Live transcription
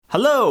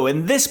Hello,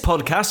 in this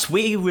podcast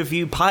we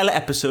review pilot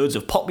episodes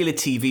of popular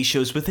TV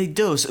shows with a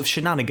dose of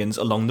shenanigans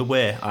along the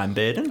way. I'm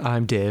Baden.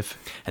 I'm Dave.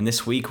 And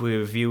this week we're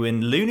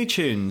reviewing Looney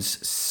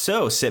Tunes.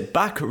 So sit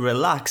back,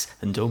 relax,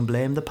 and don't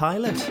blame the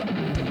pilot. Don't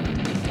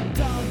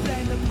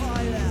blame the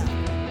pilot.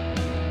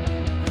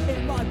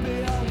 It might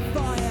be on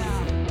fire.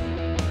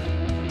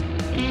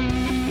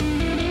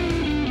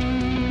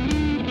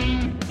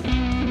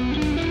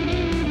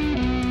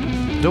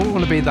 Don't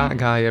want to be that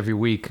guy every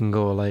week and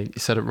go like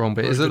you said it wrong,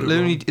 but is it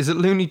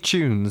Looney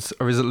Tunes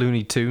or is it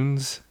Looney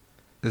Tunes?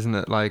 Isn't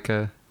it like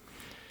a?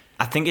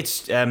 I think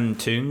it's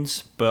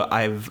Tunes, but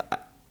I've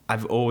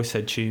always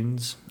said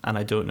Tunes, and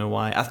I don't know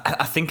why.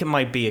 I think it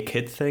might be a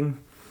kid thing.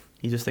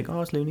 You just think,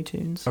 oh, it's Looney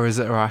Tunes. Or is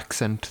it an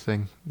accent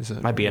thing? Is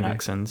it? Might be an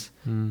accent.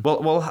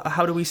 Well,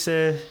 how do we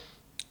say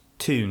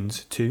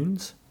tunes?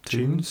 Tunes?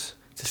 Tunes?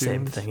 It's the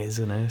same thing,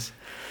 isn't it?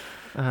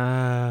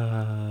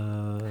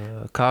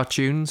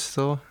 Cartoons,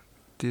 though.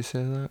 Do you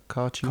say that?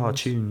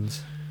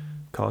 Cartoons.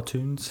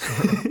 Cartoons.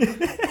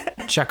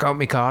 Check out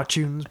me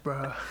cartoons,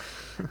 bro.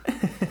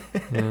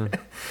 Yeah.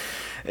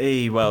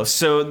 Hey, well,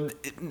 so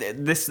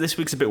this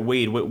week's a bit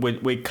weird.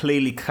 We're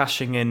clearly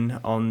cashing in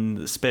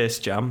on Space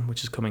Jam,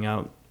 which is coming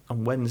out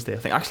on Wednesday, I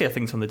think. Actually, I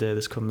think it's on the day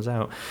this comes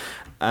out.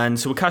 And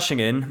so we're cashing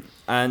in,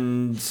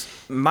 and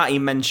Matty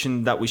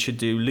mentioned that we should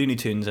do Looney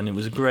Tunes, and it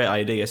was a great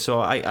idea. So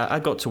I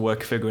got to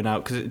work figuring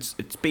out, because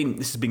this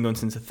has been going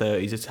since the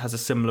 30s. It has a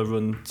similar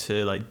run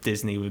to like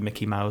Disney with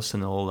Mickey Mouse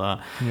and all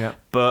that. Yeah.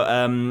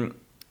 But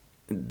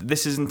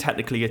this isn't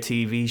technically a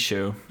TV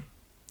show.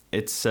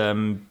 It's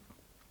so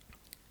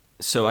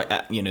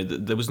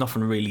there was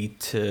nothing really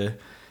to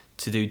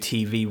do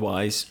TV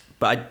wise.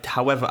 But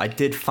however, I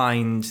did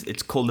find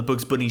it's called The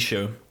Bugs Bunny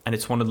Show, and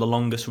it's one of the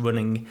longest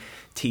running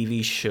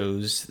TV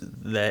shows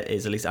there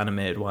is, at least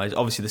animated wise.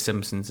 Obviously, The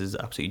Simpsons has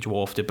absolutely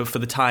dwarfed it, but for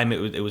the time,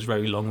 it was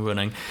very long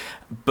running.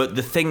 But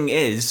the thing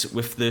is,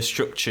 with the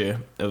structure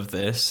of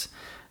this,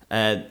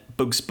 the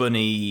Bugs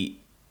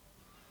Bunny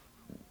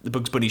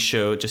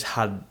Show just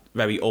had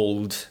very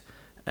old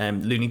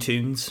Looney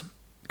Tunes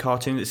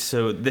cartoons.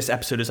 So this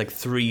episode is like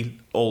 3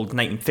 old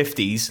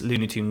 1950s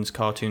Looney Tunes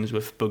cartoons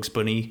with Bugs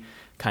Bunny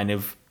kind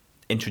of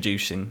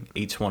introducing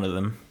each one of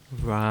them.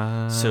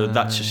 Right. So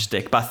that's just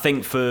stick. But I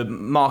think for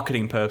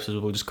marketing purposes,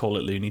 we'll just call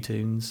it Looney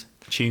Tunes.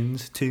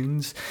 Tunes.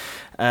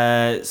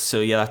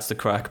 So yeah, that's the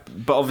crack.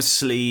 But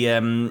obviously,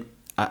 I'm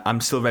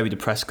still very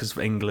depressed because of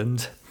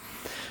England.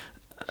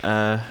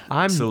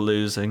 I'm still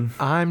losing.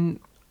 I'm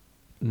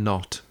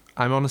not.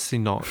 I'm honestly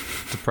not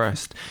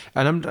depressed.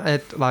 And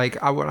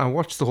I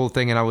watched the whole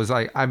thing and I was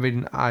like,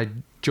 I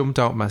jumped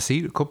out of my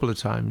seat a couple of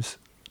times.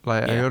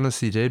 Like, yeah. I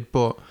honestly did.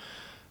 But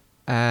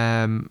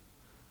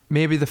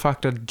maybe the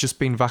fact I'd just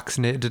been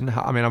vaccinated didn't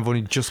I've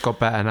only just got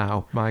better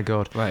now. My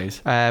God. Right.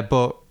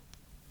 But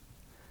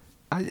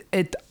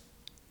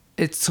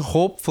it's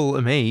hopeful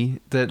to me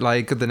that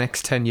like the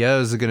next 10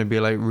 years are going to be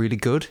like really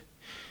good,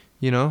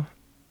 you know,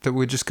 that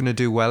we're just going to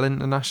do well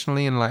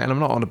internationally. And I'm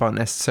not on about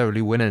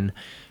necessarily winning.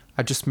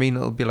 I just mean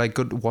it'll be like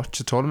good to watch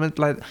the tournament.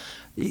 Like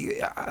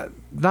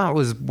that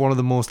was one of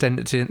the most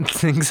entertaining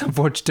things I've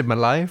watched in my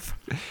life,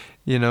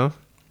 you know.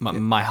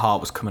 My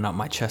heart was coming out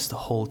my chest the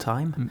whole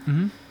time.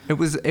 Mm-hmm. It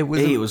was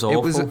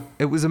awful.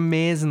 It was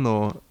amazing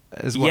though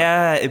as well.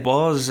 Yeah, it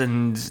was,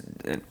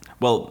 and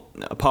well,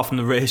 apart from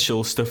the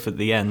racial stuff at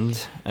the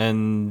end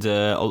and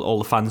all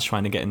the fans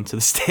trying to get into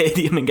the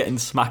stadium and getting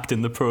smacked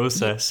in the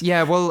process.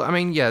 Yeah, well,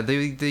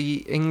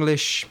 the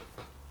English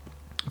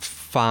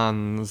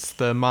fans,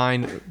 the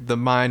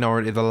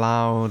minority, the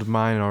loud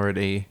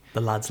minority,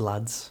 the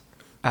lads,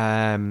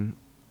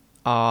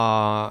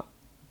 are.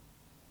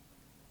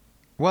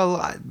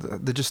 Well,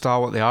 they just are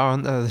what they are,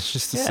 aren't they? They're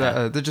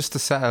just a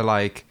set of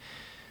like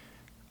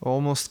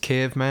almost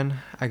cavemen,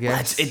 I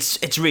guess.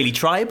 It's really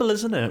tribal,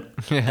 isn't it?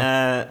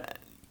 Yeah.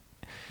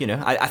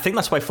 I think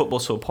that's why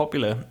football's so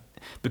popular.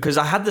 Because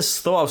I had this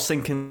thought, I was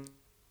thinking,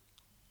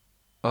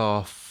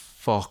 oh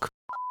fuck.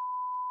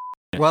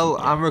 Well,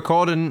 I'm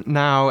recording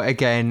now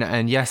again,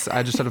 and yes,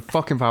 I just had a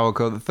fucking power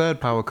cut, the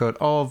third power cut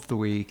of the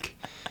week.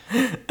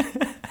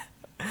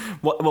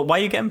 Why are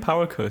you getting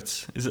power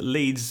cuts? Is it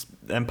Leeds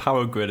and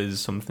power grid is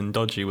something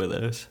dodgy with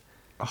it?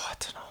 Oh, I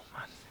don't know,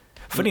 man.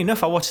 Funny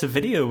enough, I watched a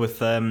video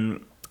with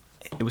it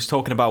was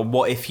talking about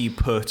what if you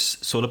put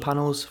solar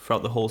panels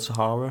throughout the whole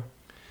Sahara.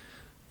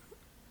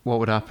 What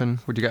would happen?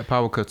 Would you get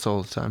power cuts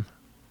all the time?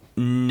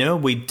 No,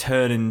 we'd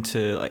turn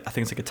into I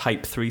think it's like a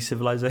Type 3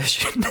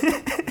 civilization.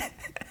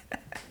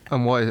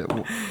 And what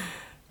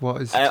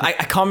is? I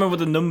can't remember what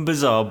the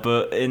numbers are,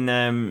 but in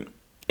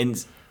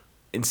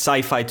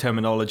sci-fi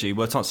terminology,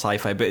 well, it's not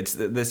sci-fi, but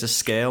there's a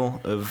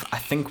scale of I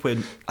think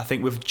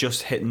we've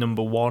just hit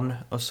number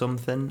 1 or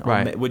something.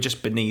 Right. We're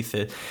just beneath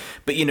it.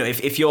 But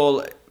if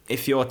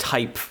you're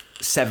Type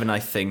 7, I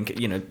think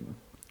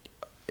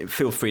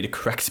feel free to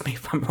correct me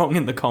if I'm wrong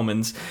in the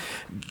comments.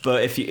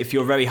 But if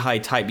you're very high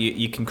type,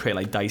 you can create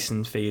like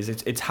Dyson spheres.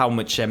 It's how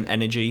much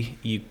energy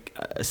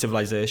a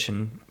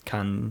civilization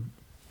can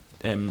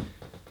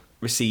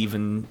receive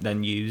and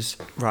then use.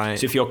 Right.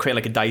 So if you're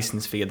creating like a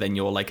Dyson sphere, then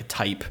you're like a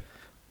Type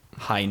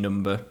high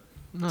number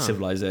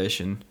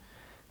civilization,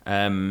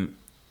 and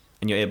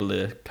you're able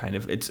to kind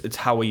of it's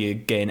how you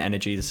gain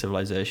energy to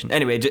civilization.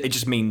 Anyway, it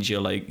just means you're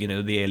like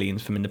the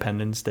aliens from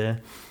Independence Day.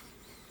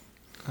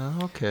 Oh,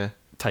 okay.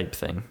 Type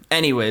thing.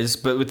 Anyways,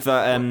 but with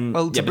that,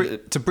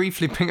 to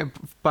briefly bring it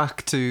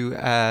back to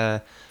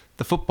the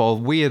football.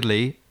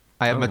 Weirdly,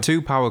 I had my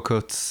 2 power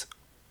cuts: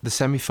 the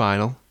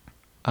semi-final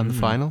and the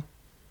final.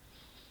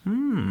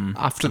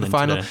 After the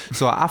final,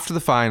 so after the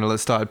final, it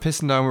started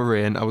pissing down with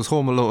rain. I was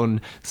home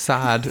alone,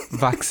 sad,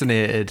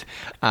 vaccinated,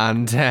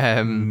 and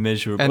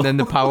miserable. And then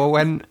the power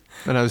went,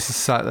 and I was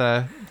just sat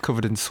there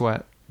covered in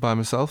sweat by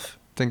myself,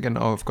 thinking,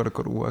 "Oh, I've got to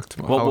go to work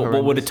tomorrow."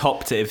 What would have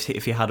topped it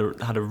if you had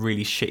a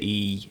really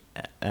shitty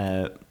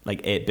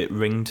like 8-bit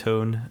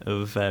ringtone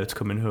of "It's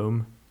Coming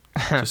Home,"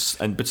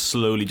 but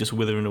slowly just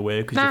withering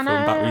away because your phone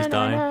battery's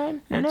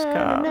dying. It's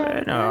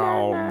coming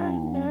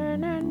home.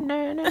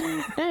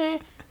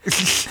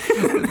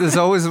 There was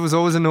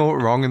always a note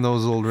wrong in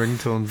those old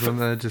ringtones,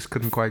 and I just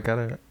couldn't quite get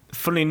it.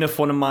 Funnily enough,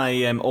 one of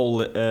my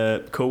old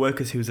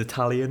co-workers who's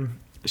Italian,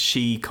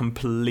 she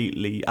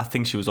completely, I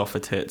think she was off her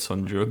tits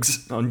on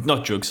drugs.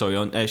 Not drugs, sorry.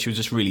 She was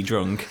just really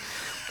drunk.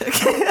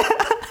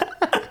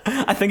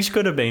 I think she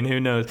could have been, who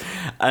knows.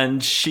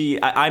 And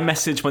I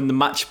messaged when the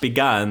match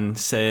began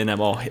saying,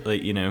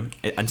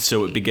 and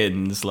so it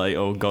begins, like,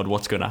 oh God,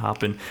 what's going to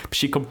happen? But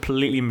she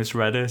completely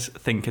misread it,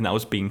 thinking that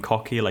was being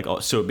cocky, like, oh,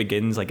 so it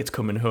begins, like it's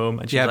coming home.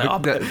 And she's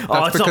like,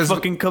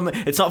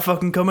 it's not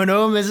fucking coming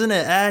home, isn't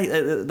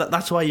it?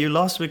 That's why you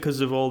lost, because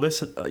of all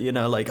this,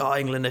 like, oh,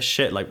 England is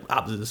shit. Like,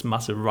 after this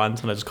massive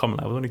rant, and I just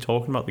comment, I was only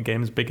talking about the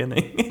game's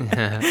beginning.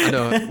 Yeah, I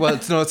know. Well,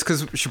 it's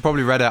because she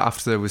probably read it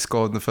after we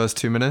scored in the first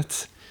 2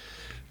 minutes.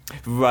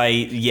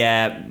 Right,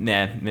 yeah,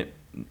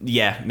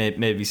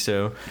 maybe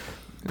so.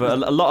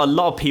 But a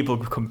lot of people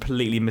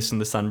completely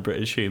misunderstand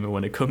British humour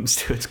when it comes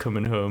to It's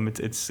Coming Home.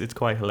 It's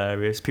quite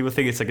hilarious. People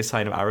think it's like a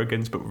sign of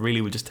arrogance, but really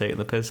we're just taking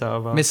the piss out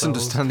of ourselves.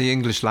 Misunderstand the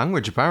English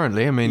language,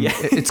 apparently. I mean,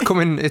 it's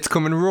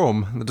coming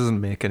Rome. That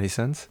doesn't make any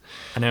sense.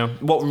 I know.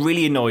 What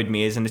really annoyed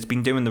me is, and it's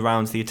been doing the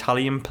rounds, the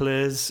Italian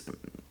players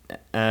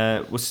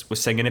was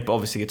singing it, but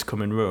obviously It's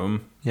Coming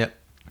Rome. Yep.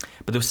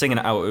 But they were singing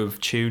it out of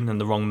tune and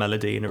the wrong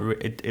melody, and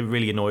it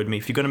really annoyed me.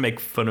 If you're going to make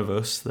fun of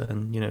us,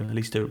 then at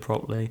least do it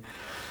properly.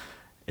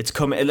 It's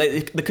coming.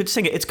 Like, they could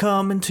sing it. It's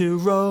coming to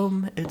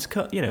Rome. It's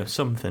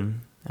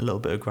something. A little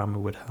bit of grammar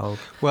would help.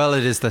 Well,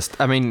 it is this.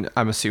 I mean,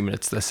 I'm assuming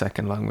it's their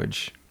second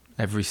language.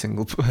 Every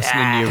single person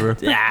in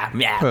Europe.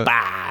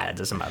 It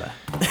doesn't matter.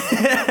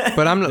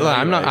 But I'm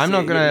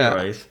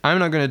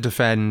not gonna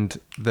defend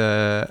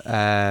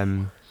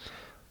the.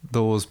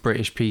 Those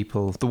British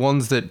people, the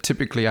ones that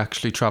typically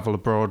actually travel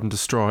abroad and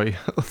destroy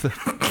other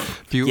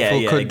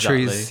beautiful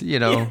countries,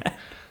 exactly.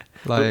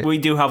 Like, we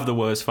do have the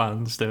worst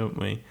fans, don't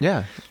we?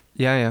 Yeah.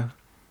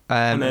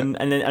 And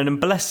then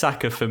bless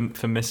Saka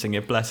for missing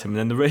it, bless him. And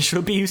then the racial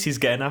abuse he's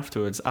getting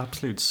afterwards,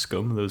 absolute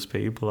scum, those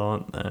people,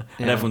 aren't they?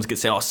 And everyone's going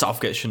to say, oh,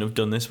 Southgate shouldn't have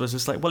done this. But it's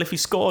just like, well, if he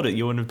scored it,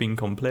 you wouldn't have been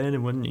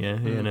complaining, wouldn't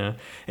you?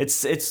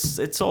 It's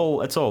all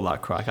that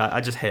crack. I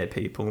just hate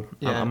people.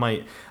 Yeah.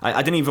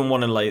 I didn't even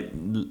want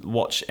to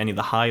watch any of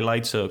the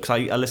highlights,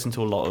 because I listen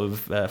to a lot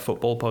of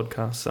football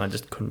podcasts, and I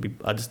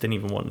just didn't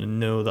even want to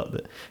know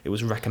that it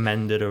was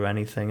recommended or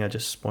anything. I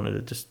just wanted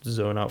to just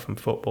zone out from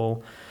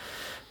football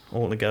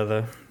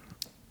altogether.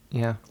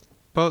 Yeah,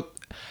 but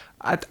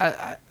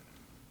I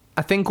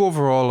think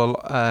overall,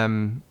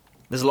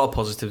 there's a lot of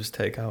positives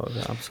to take out of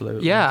it.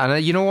 Absolutely. Yeah,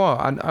 and you know what?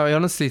 I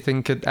honestly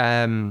think it.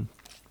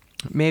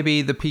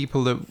 Maybe the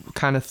people that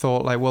kind of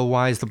thought like, well,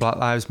 why is the Black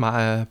Lives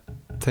Matter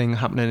thing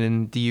happening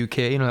in the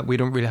UK? We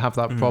don't really have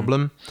that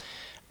problem.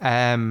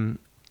 I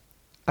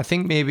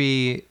think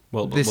maybe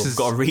we've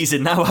got a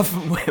reason now,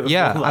 haven't we?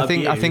 Yeah, I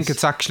think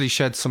it's actually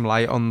shed some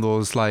light on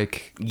those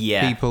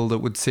people that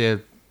would say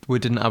we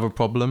didn't have a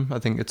problem. I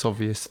think it's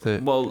obvious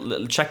that...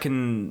 Well,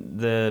 checking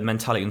the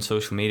mentality on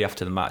social media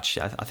after the match,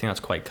 I think that's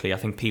quite clear. I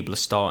think people are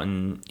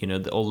starting,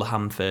 all the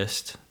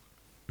ham-faced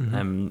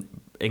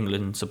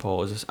England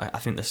supporters, I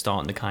think they're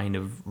starting to kind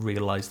of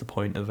realise the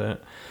point of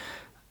it,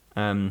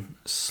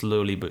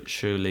 slowly but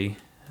surely.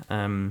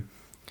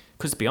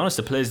 Because to be honest,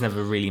 the players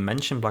never really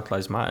mentioned Black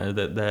Lives Matter,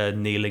 that they're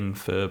kneeling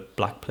for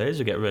black players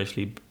who get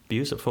racially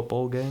abused at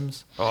football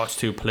games. Oh, it's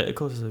too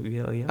political. It's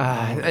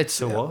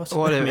so what?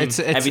 Whatever. It's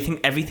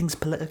everything's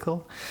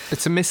political.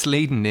 It's a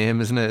misleading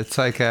name, isn't it? It's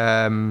like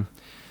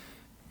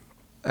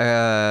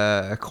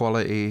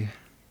equality.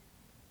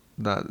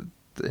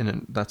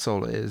 That's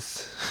all it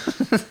is.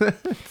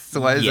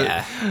 So why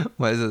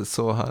is it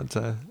so hard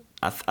to?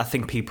 I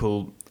think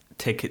people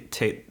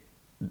take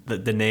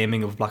the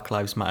naming of Black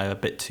Lives Matter a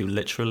bit too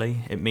literally.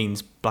 It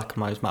means Black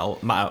Lives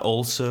Matter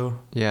also.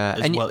 Yeah,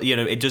 as well.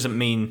 It doesn't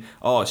mean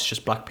it's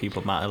just black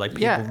people matter. Like,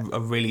 people are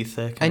really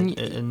thick and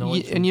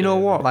you know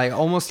what? Like,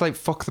 almost like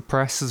fuck the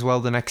press as well.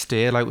 The next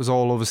day, like, it was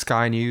all over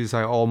Sky News,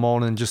 like, all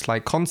morning, just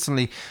like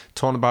constantly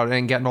talking about it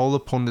and getting all the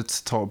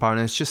pundits to talk about it.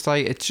 And it's just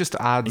like, it's just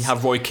adds. You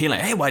have Roy Keane like,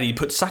 hey, why did you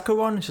put Saka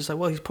on? It's just like,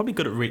 well, he's probably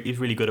good at he's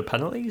really good at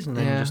penalties, and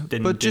then just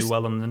didn't do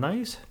well on the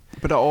night.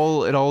 But it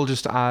all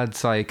just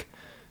adds like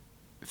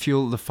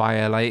fuel the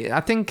fire. Like, I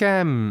think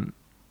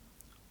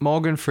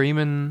Morgan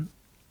Freeman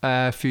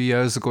a few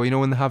years ago, you know,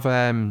 when they have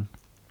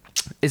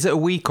is it a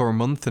week or a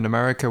month in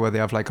America where they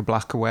have like a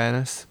Black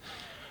awareness?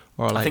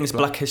 Or like I think it's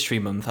Black History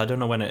Month. I don't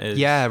know when it is.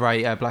 Yeah, right.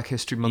 Yeah, Black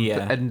History Month.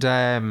 Yeah.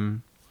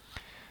 And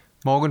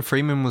Morgan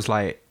Freeman was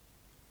like,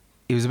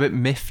 he was a bit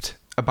miffed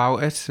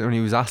about it when he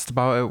was asked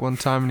about it one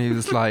time, and he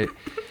was like,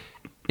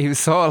 he was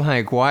sort of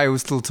like, why are we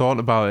still talking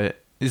about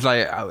it? He's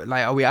like,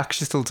 are we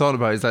actually still talking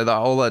about it? He's like, that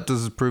all that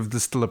does is prove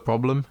there's still a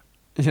problem,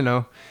 you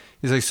know?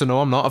 He's like, so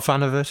no, I'm not a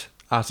fan of it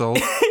at all.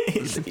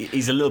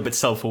 He's a little bit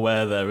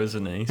self-aware there,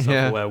 isn't he?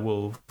 Self-aware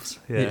wolves.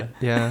 Yeah.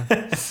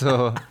 Yeah.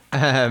 So,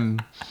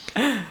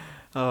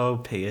 Oh,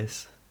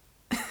 Pierce.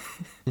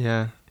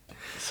 yeah.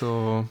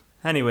 So,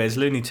 Anyways,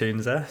 Looney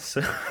Tunes there.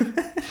 So.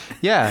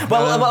 yeah.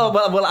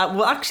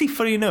 Well, actually,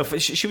 funny enough,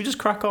 should we just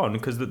crack on?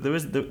 Because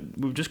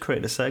we've just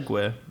created a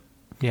segue.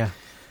 Yeah.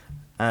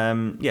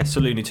 So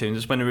Looney Tunes,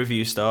 just when a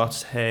review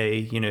starts, hey,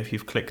 you know, if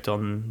you've clicked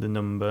on the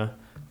number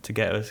to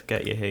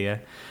get you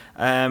here.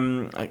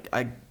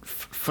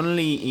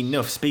 Funnily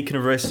enough, speaking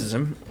of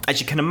racism, as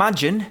you can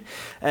imagine,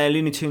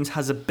 Looney Tunes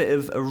has a bit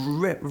of a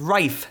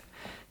rife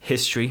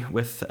history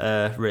with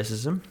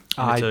racism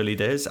in its early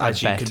days,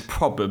 as you could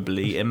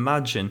probably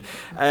imagine.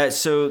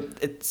 So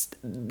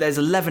there's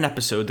 11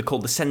 episodes. They're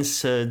called the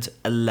Censored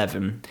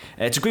 11.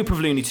 It's a group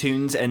of Looney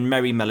Tunes and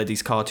Merry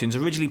Melodies cartoons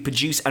originally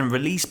produced and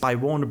released by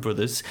Warner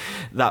Brothers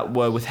that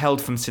were withheld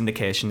from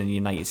syndication in the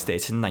United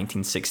States in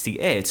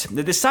 1968.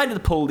 They decided to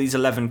pull these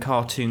 11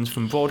 cartoons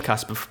from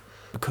broadcast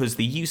because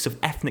the use of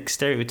ethnic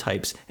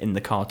stereotypes in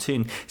the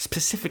cartoon,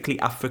 specifically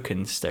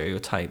African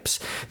stereotypes.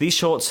 These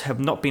shorts have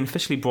not been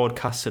officially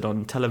broadcasted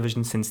on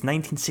television since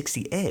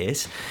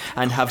 1968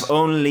 and have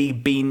only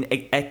been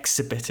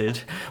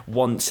exhibited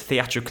once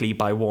theatrically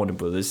by Warner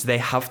Brothers. They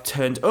have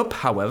turned up,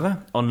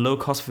 however, on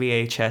low-cost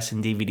VHS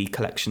and DVD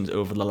collections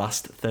over the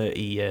last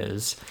 30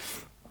 years.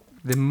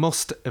 They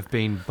must have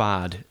been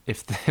bad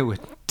if they were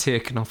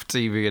taken off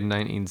TV in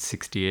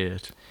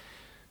 1968.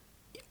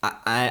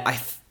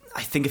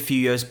 I think a few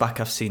years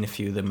back I've seen a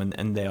few of them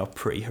and they are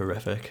pretty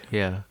horrific.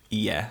 Yeah.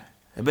 Yeah.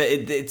 But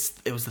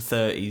it was the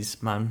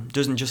 30s, man.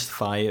 Doesn't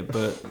justify it,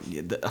 but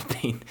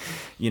I mean,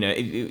 you know,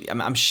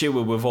 I'm sure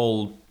we've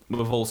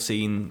all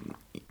seen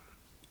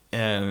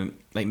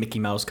like Mickey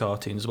Mouse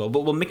cartoons as well.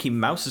 But Mickey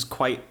Mouse is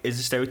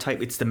a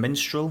stereotype. It's the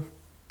minstrel.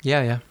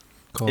 Yeah, yeah.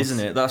 Of course.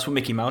 Isn't it? That's what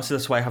Mickey Mouse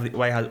is. That's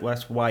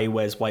why he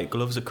wears white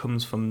gloves. It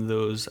comes from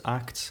those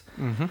acts.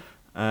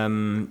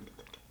 Mm-hmm.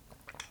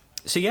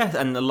 So yeah,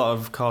 and a lot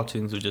of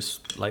cartoons are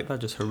just like that,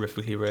 just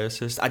horrifically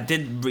racist. I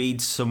did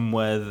read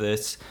somewhere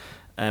that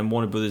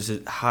Warner Brothers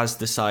has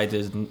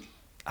decided,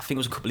 I think it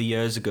was a couple of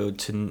years ago,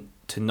 to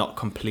not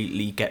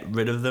completely get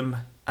rid of them,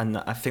 and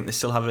I think they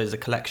still have it as a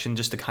collection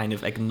just to kind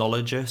of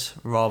acknowledge it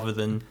rather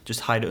than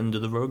just hide it under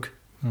the rug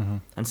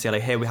and say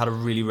like, hey, we had a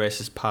really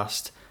racist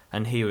past,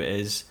 and here it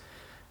is,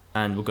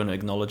 and we're going to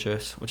acknowledge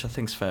it, which I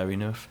think is fair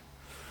enough.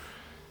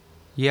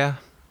 Yeah,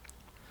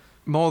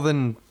 more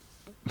than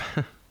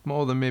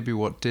maybe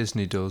what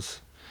Disney does.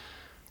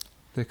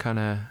 They're kind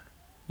of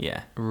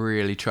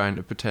really trying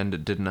to pretend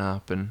it didn't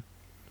happen.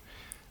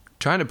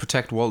 Trying to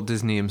protect Walt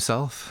Disney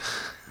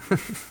himself.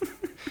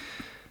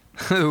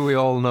 Who we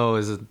all know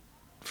is a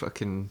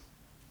fucking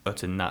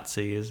utter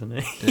Nazi, isn't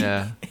he?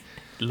 Yeah.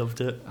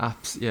 Loved it.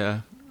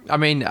 Yeah. I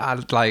mean,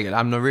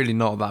 I'm really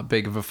not that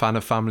big of a fan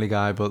of Family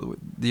Guy, but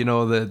you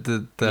know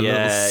the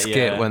little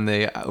skit when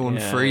they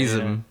unfreeze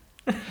him.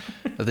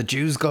 Are the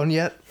Jews gone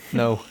yet?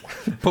 No.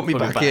 Put me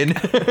back in.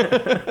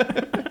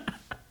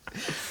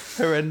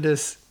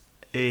 Horrendous.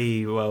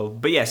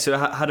 But yeah, so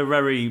I had a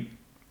very,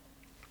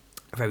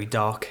 very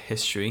dark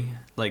history.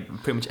 Like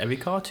pretty much every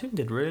cartoon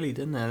did, really,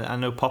 didn't it? I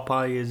know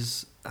Popeye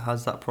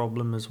has that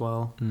problem as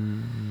well.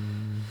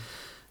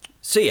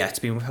 So yeah, it's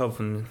been withheld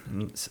from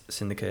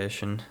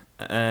syndication.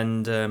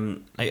 And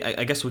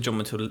I guess we'll jump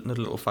into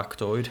another little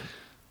factoid.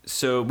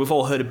 So we've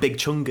all heard of Big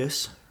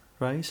Chungus,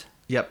 right?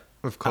 Yep,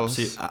 of course.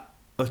 Absolute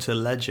utter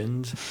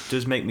legend.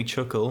 Does make me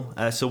chuckle.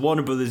 So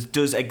Warner Brothers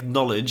does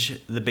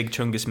acknowledge the Big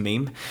Chungus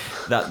meme,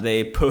 that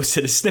they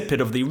posted a snippet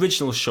of the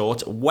original short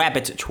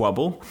Wabbit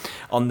Twabble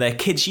on their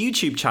kids'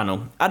 YouTube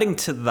channel. Adding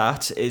to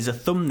that is a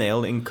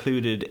thumbnail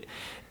included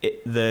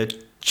the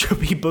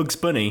chubby Bugs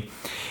Bunny.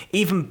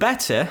 Even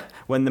better,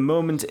 when the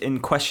moment in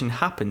question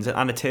happens, an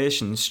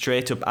annotation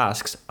straight up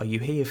asks, "Are you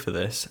here for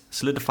this?"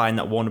 solidifying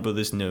that Warner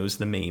Brothers knows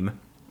the meme,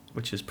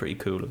 which is pretty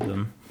cool of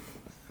them.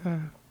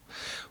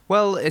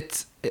 Well,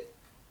 it's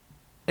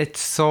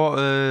sort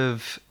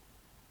of,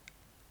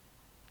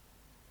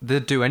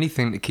 they'd do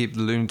anything to keep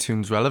the Looney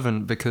Tunes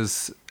relevant,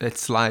 because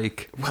it's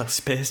like, well,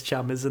 Space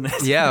Jam, isn't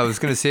it? Yeah, I was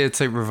going to say, it's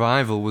like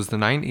Revival was the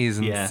 90s,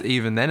 and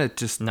even then it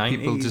just 90s,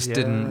 people just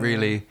didn't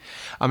really.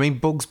 I mean,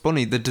 Bugs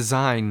Bunny, the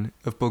design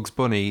of Bugs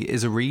Bunny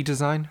is a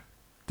redesign.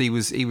 He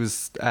was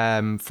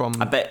from.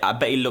 I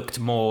bet he looked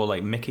more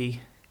like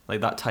Mickey,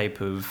 like that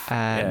type of.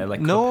 Like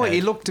no, Cuphead,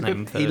 he looked a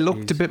bit. He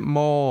looked a bit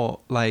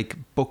more like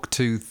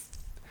Bucktooth.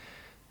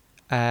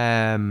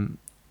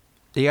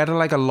 He had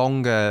like a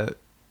longer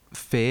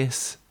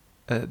face.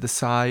 at the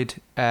side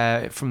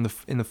in the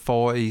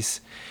 40s,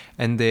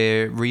 and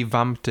they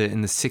revamped it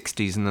in the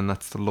 60s, and then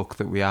that's the look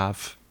that we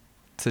have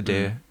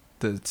today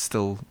that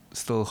still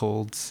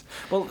holds.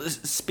 Well,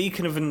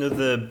 speaking of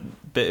another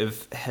bit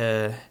of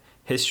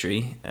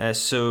history,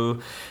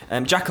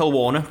 Jack L.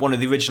 Warner, one of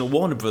the original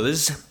Warner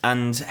Brothers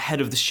and head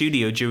of the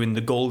studio during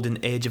the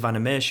golden age of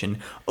animation,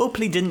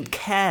 openly didn't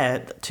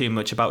care too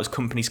much about his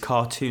company's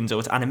cartoons or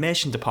its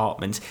animation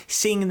department,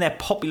 seeing their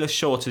popular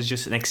shorts as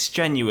just an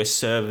extraneous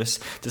service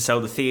to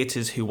sell to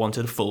theatres who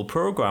wanted a full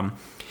programme.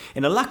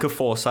 In a lack of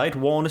foresight,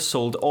 Warner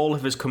sold all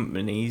of his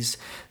companies,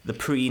 the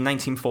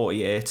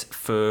pre-1948,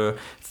 for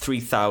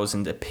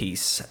 $3,000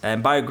 apiece.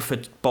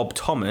 Biographer Bob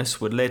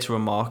Thomas would later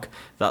remark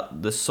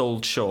that the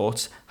sold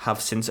shorts have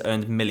since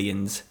earned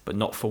millions, but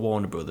not for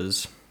Warner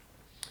Brothers.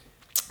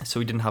 So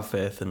he didn't have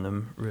faith in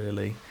them,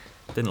 really.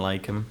 Didn't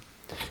like them.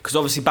 Because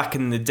obviously back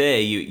in the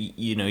day,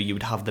 you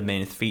would have the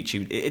main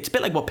feature. It's a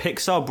bit like what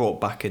Pixar brought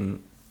back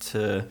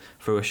into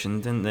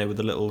fruition, didn't they, with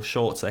the little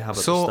shorts they have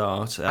at the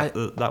start.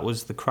 That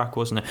was the crack,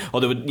 wasn't it?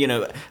 Or they would,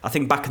 I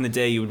think back in the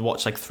day you would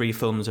watch like 3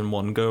 films in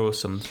one go or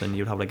something.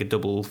 You'd have like a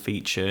double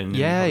feature and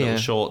little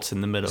shorts in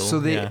the middle. So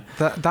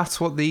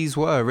that's what these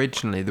were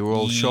originally. They were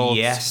all shorts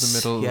in the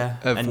middle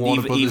of and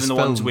Warner Brothers even the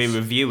films. ones we're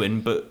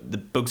reviewing, but the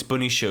Bugs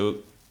Bunny show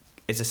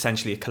is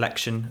essentially a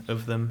collection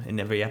of them in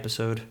every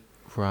episode.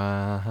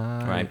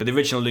 Right, but the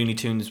original Looney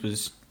Tunes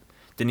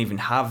didn't even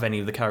have any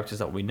of the characters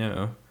that we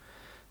know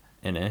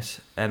in it,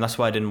 and that's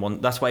why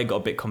that's why it got a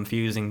bit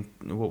confusing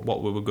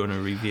what we were going to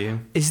review.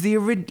 Is the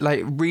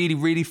really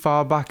really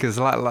far back as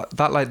like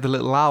the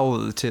little owl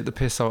that they take the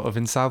piss out of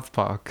in South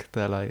Park?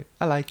 They're like,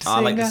 I like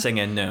the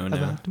singer. No,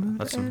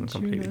 that's something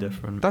completely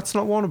different. That's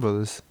not Warner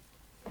Brothers.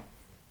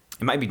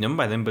 It might be done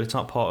by them, but it's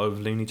not part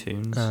of Looney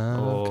Tunes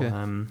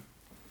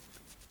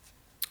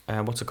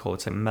what's it called?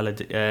 It's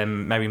like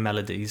Merry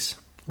Melodies.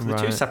 So they're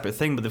two separate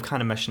things, but they've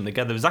kind of meshed them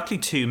together. There's actually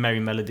 2 Merry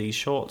Melodies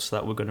shorts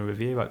that we're going to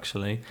review,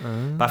 actually.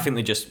 But I think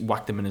they just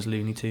whacked them in as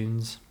Looney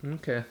Tunes.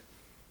 Okay.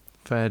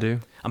 Fair do.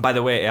 And by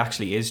the way, it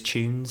actually is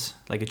tunes,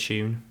 like a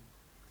tune,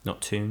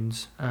 not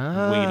tunes.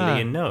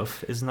 Weirdly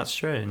enough. Isn't that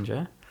strange,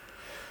 eh?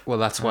 Well,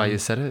 that's why you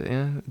said it,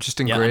 yeah.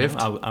 Just engraved.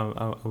 Yeah,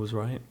 I was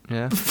right.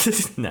 Yeah.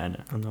 No,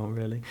 I'm not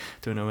really.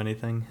 Don't know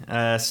anything.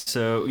 I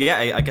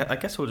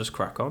guess we'll just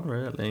crack on,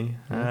 really.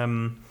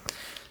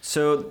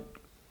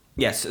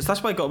 Yes, so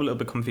that's why I got a little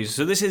bit confused.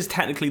 So this is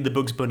technically the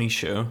Bugs Bunny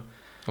show.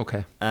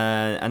 Okay.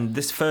 And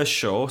this first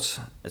short,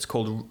 it's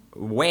called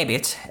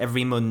Rabbit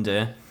Every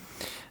Monday.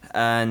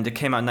 And it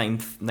came out in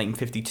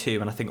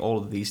 1952, and I think all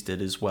of these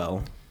did as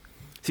well.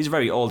 These are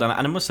very old, and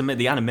I must admit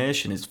the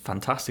animation is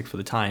fantastic for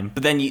the time.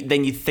 But then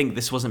you think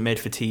this wasn't made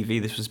for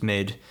TV, this was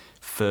made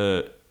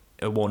for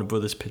a Warner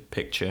Brothers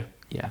picture.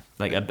 Yeah.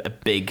 Like a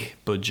big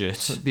budget.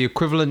 So the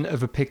equivalent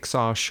of a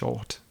Pixar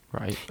short.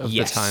 Right, of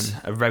the time.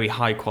 A very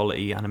high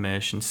quality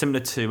animation,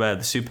 similar to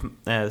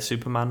the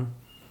Superman.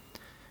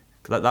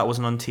 That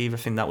wasn't on TV. I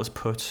think that was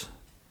put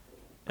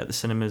at the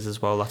cinemas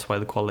as well. That's why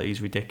the quality is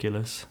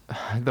ridiculous.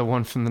 The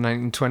one from the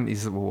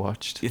 1920s that we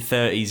watched. The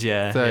 30s,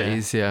 yeah.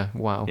 30s, yeah.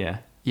 Wow.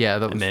 Yeah,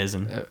 that was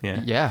amazing.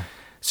 Yeah.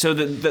 So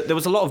there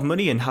was a lot of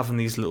money in having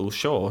these little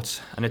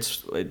shorts, and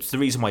it's the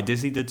reason why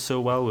Disney did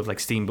so well with like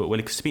Steamboat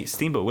Willie. Because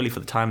Steamboat Willie for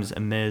the time is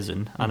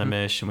amazing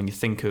animation. When you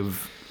think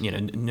of, we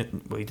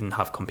didn't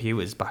have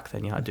computers back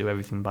then. You had to do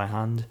everything by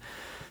hand.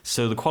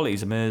 So the quality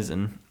is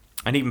amazing,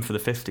 and even for the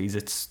 50s,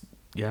 it's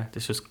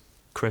just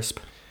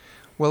crisp.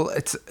 Well,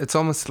 it's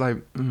almost like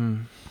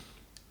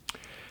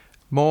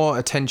more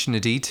attention to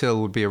detail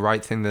would be a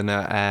right thing than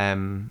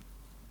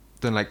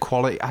like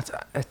quality.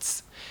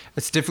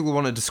 It's a difficult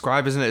one to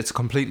describe, isn't it? It's a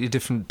completely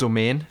different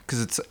domain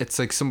because it's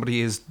like somebody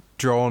is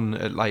drawn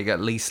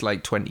at least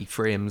 20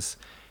 frames.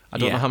 I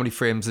don't know how many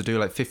frames they do,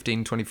 like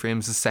 15, 20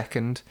 frames a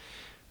second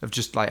of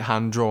just like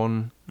hand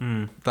drawn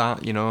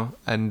that,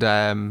 and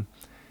I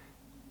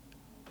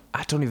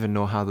don't even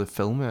know how they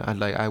film it.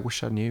 I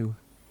wish I knew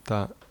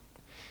that,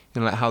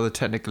 like how they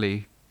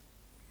technically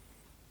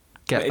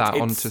get that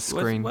onto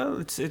screen. Well,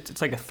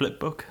 it's like a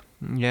flip book.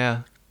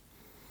 Yeah.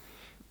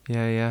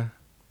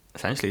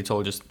 Essentially, it's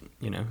all just,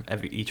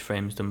 each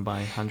frame's done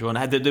by hand drawn.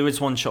 There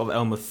was one shot of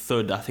Elmer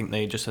Fudd. I think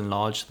they just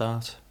enlarged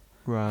that.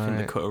 Right. I think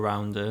they cut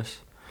around it.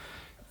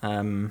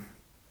 But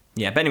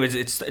anyways,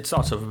 it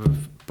starts off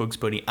with Bugs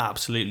Bunny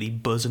absolutely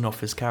buzzing off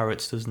his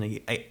carrots, doesn't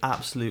he? He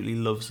absolutely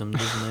loves them,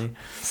 doesn't he?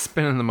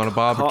 Spinning them on a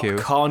barbecue.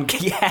 Doesn't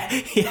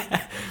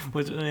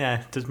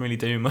really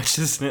do much,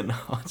 doesn't it?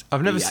 Not.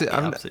 I've never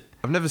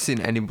seen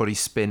anybody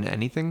spin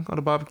anything on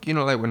a barbecue.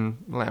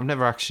 I've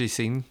never actually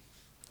seen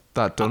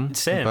that done.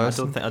 Same. I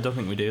don't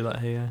think we do that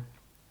here.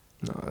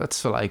 No,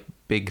 that's for like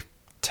big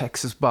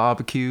Texas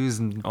barbecues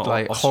and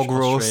hog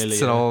roasts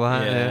Australia. And all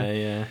that.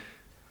 Yeah.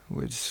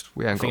 I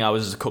think I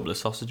was a couple of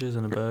sausages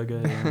and a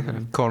burger.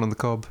 Corn on the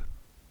cob.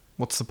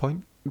 What's the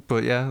point?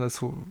 But yeah,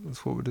 that's what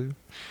we do.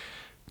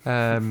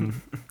 On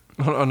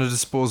a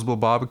disposable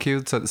barbecue,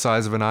 it's like the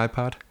size of an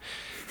iPad.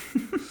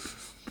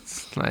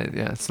 Like,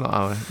 yeah, it's not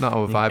our vibe,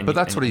 And but you-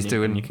 that's and- what he's and you-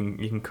 doing. and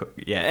you can cook.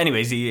 Yeah.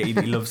 Anyways, he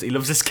loves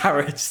his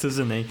carrots,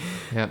 doesn't he?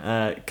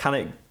 Yeah.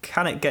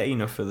 Can it get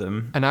enough of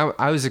them? And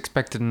I was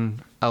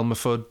expecting Elmer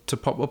Fudd to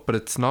pop up, but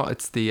it's not.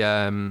 It's the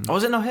Oh,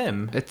 is it not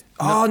him? It's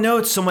no,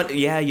 it's someone.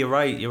 Yeah, you're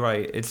right.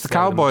 It's the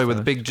cowboy with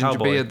the mustache. big ginger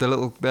Cowboy. beard, the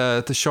little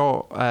the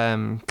short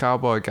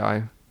cowboy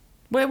guy.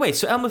 Wait.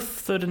 So Elmer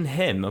Fudd and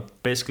him are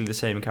basically the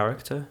same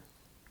character,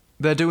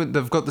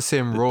 They've got the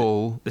same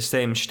role. the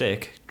same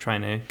shtick,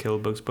 trying to kill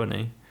Bugs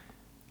Bunny.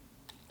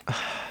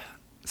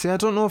 See, I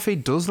don't know if he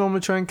does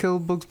normally try and kill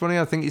Bugs Bunny.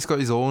 I think he's got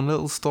his own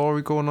little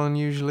story going on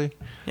usually.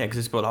 Yeah, because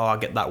it's about I'll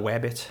get that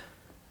webbit.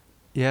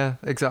 Yeah,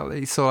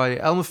 exactly. So like,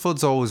 Elmer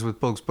Fudd's always with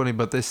Bugs Bunny,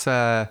 but this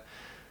the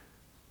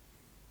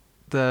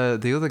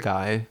other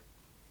guy,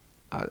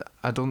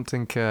 I don't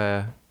think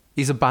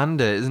he's a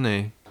bandit, isn't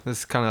he?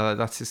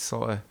 That's his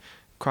sort of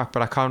crap.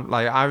 But I can't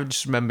I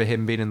just remember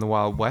him being in the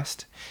Wild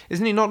West.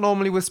 Isn't he not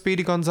normally with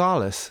Speedy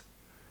Gonzales?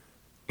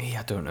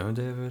 Yeah, I don't know,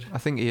 David. I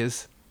think he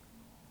is.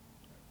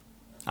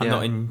 I'm Yeah.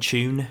 not in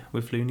tune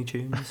with Looney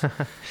Tunes.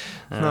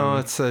 No,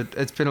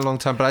 it's been a long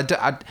time,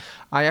 but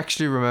I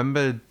actually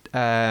remembered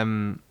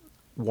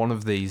one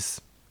of these.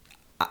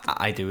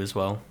 I do as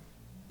well.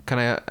 Can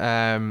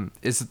I?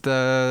 Is it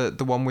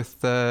the one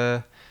with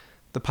the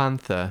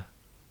panther?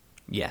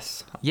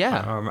 Yes.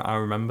 Yeah. I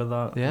remember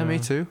that. Yeah, me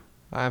too.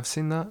 I have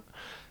seen that.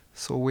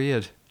 So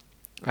weird.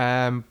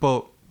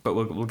 But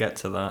we'll get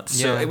to that.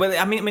 So, Yeah. well,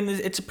 I mean,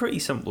 it's a pretty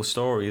simple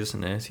story,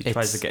 isn't it? He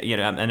tries to It's- get,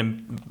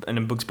 and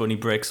then Bugs Bunny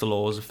breaks the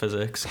laws of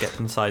physics, gets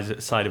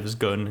inside of his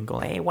gun, and go,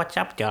 "Hey, what's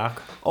up,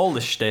 Doc?" All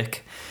the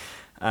shtick.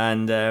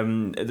 And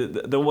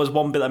there was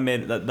one bit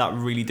that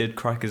really did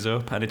crack us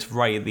up, and it's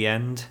right at the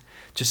end,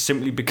 just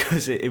simply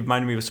because it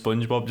reminded me of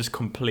SpongeBob just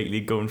completely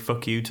going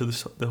 "fuck you" to the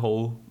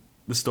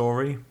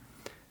story.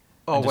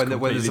 oh, And just when there's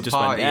completely a just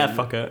went, party, yeah,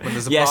 fuck it. when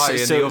there's a Yeah,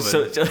 party in the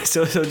oven.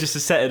 So just to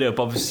set it up,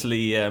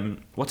 obviously,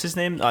 what's his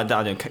name? I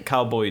don't know,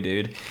 cowboy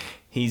dude.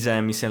 He's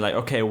saying like,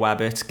 okay,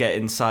 Wabbit, get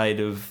inside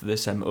of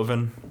this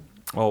oven.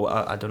 Oh,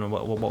 I don't know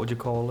what would you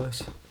call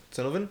this? It's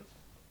an oven.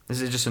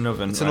 This is just an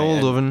oven. It's an right? old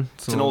And oven.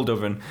 It's an old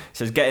oven. He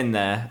says get in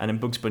there, and then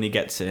Bugs Bunny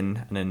gets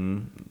in, and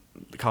then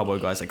the cowboy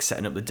guy's like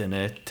setting up the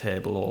dinner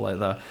table, all like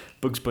that.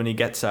 Bugs Bunny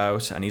gets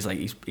out, and he's like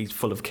he's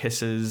full of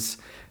kisses.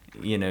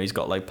 You know, he's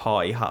got like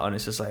party hat on.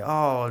 It's just like,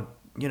 oh,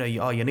 you know,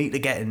 you need to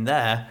get in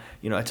there.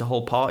 You know, it's a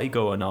whole party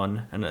going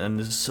on, and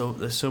there's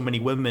so many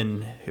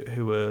women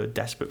who are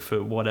desperate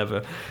for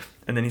whatever.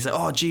 And then he's like,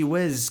 oh, gee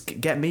whiz,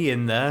 get me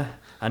in there.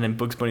 And then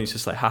Bugs Bunny's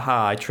just like,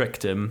 haha, I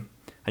tricked him.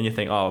 And you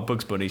think, oh,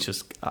 Bugs Bunny's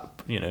just,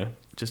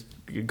 just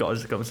got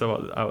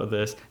himself out of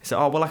this. He said,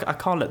 oh, well, I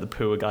can't let the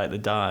poor guy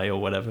die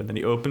or whatever. And then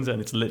he opens it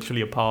and it's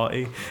literally a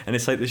party. And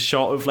it's like this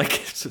shot of like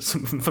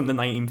something from the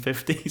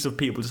 1950s of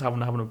people just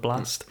having a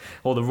blast.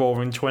 Or the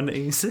Roaring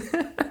Twenties.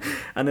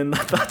 And then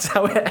that's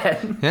how it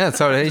ends. Yeah, it's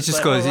alright. He It's just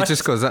like, goes. oh, He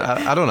just goes.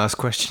 I don't ask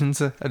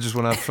questions. I just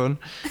want to have fun.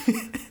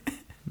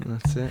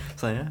 That's it.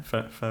 So yeah,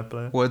 fair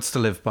play. Words to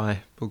live by.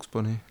 Bugs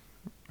Bunny,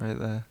 right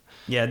there.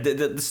 Yeah,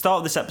 the start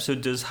of this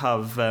episode does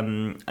have.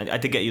 I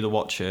did get you to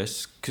watch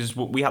this because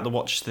we had to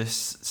watch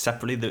this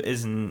separately. There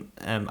isn't.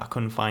 I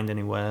couldn't find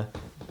anywhere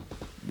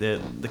the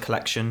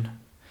collection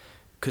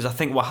because I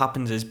think what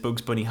happens is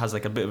Bugs Bunny has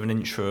like a bit of an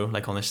intro,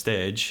 like on the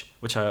stage,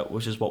 which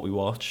is what we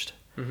watched,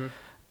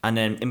 and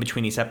then in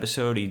between each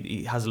episode,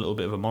 he has a little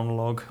bit of a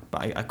monologue,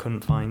 but I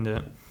couldn't find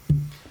it.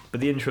 But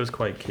the intro is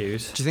quite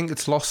cute. Do you think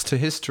it's lost to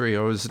history,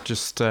 or is it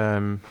just?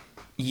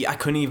 Yeah, I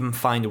couldn't even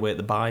find a way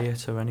to buy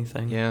it or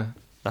anything. Yeah.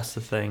 That's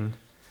the thing.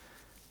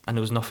 And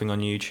there was nothing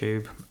on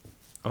YouTube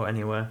or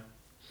anywhere.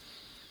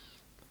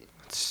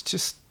 It's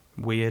just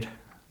Weird.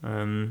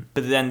 But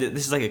then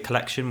this is like a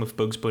collection with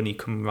Bugs Bunny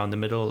coming around the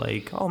middle,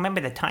 like, oh,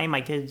 remember the time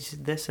I did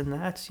this and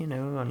that, you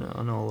know,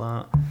 and all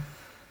that.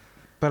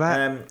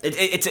 But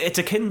It's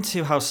akin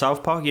to how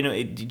South Park, you know,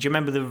 do you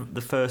remember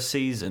the first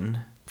season?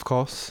 of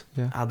course,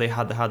 yeah. How they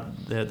had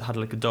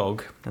like a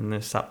dog and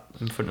they sat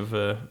in front of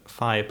a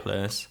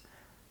fireplace.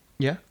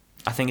 Yeah.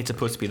 I think it's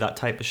supposed to be that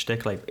type of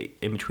shtick, like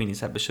in between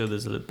each episode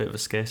there's a little bit of a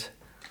skit.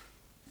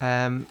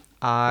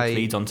 Which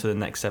leads on to the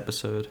next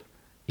episode.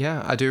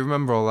 Yeah, I do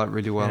remember all that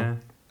really well. Yeah.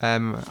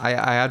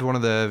 I had one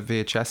of the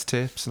VHS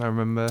tapes, and I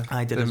remember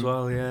I did them as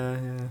well, yeah.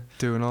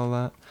 doing all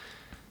that.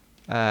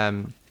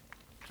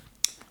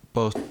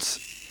 But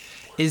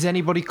is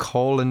anybody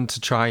calling to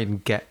try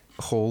and get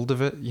hold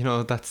of it? You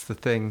know, that's the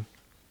thing.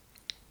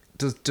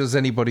 Does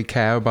anybody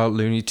care about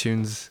Looney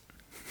Tunes?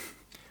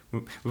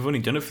 We've only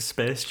done it for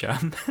Space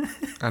Jam.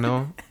 I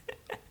know.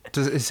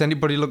 Is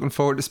anybody looking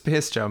forward to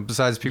Space Jam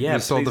besides people Yeah, who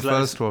saw the please let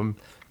first us- one?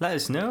 Let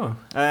us know.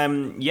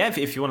 Yeah,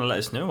 if you want to let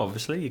us know,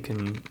 obviously, you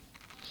can.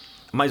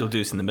 Might as well do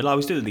this in the middle. I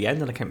always do it at the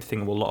end, and I can't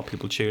think of a lot of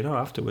people tune out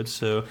afterwards.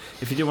 So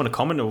if you do want to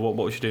comment on what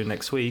we should do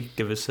next week,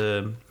 give us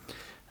a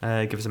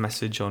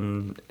message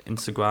on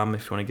Instagram.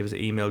 If you want to give us an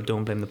email,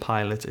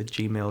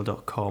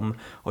 don'tblamethepilot@gmail.com,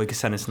 or you can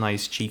send us a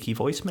nice cheeky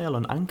voicemail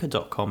on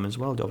anchor.com as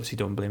well. Obviously,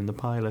 don't blame the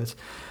pilot.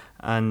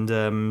 And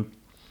we'll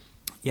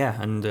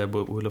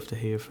love to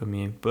hear from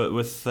you. But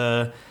with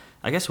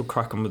I guess we'll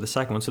crack on with the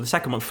second one. So the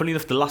second one, funny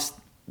enough, the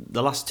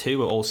last two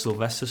were all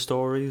Sylvester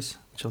stories,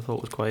 which I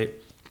thought was quite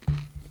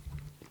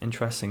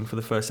interesting for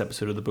the first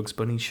episode of the Bugs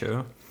Bunny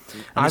show.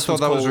 And I this thought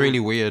one's that was called- really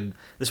weird.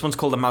 This one's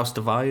called The Mouse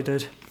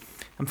Divided.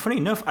 And funny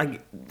enough,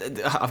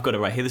 I've got it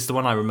right here. This is the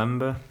one I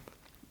remember.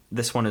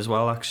 This one as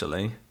well,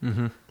 actually.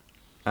 Mm-hmm.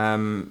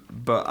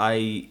 But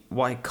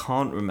what I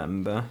can't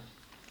remember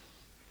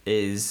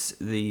is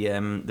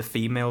the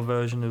female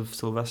version of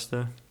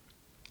Sylvester.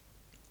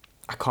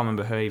 I can't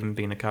remember her even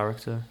being a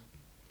character.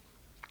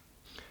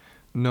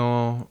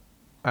 No,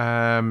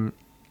 I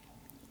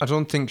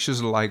don't think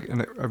she's like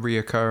a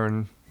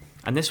reoccurring.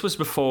 And this was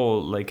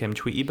before like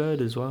Tweety Bird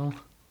as well.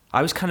 I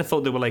always kind of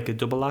thought they were like a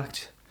double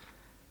act.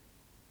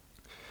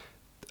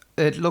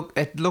 It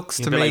looks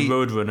You to know, a bit me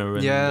like Roadrunner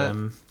and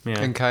yeah,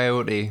 and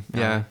Coyote.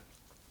 Yeah,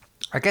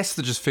 I guess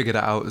they just figured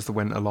it out as they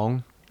went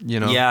along. You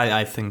know. Yeah,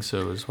 I think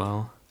so as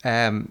well.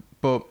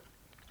 But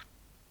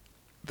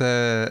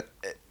that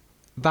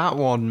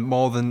one,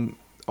 more than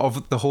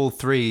of the whole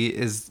three,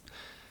 is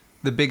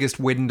the biggest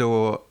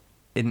window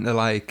into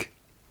like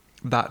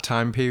that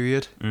time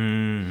period.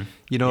 You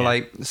know, Yeah.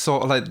 like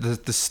sort of like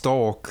the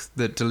stork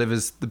that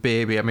delivers the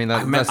baby. I mean,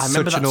 that's I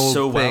remember such an that old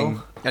so thing.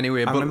 well.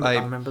 Anyway, I but remember, like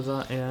I remember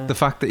that. Yeah. the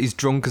fact that he's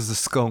drunk as a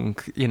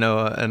skunk, you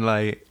know, and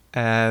like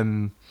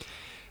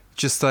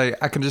just like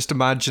I can just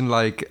imagine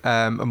like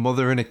a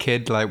mother and a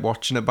kid like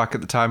watching it back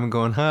at the time and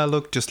going, "Ah,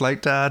 look, just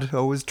like Dad,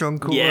 always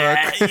drunk at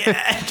yeah, work."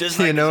 yeah, just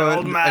like an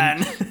old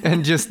man.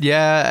 and just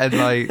and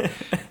like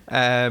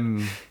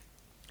and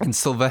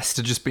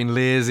Sylvester just being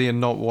lazy and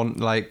not want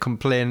like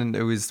complaining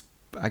to his,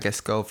 I guess,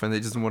 girlfriend that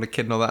he doesn't want a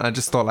kid and all that. And I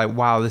just thought like,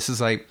 wow, this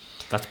is like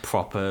That's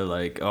proper,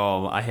 like,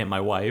 oh, I hate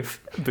my wife.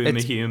 Boomer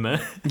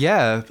humour.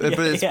 yeah, but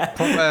it's Yeah.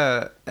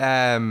 proper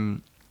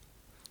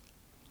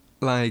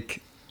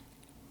like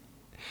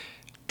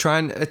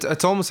trying.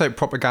 It's almost like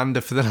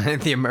propaganda for the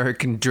like, the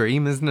American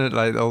dream, isn't it?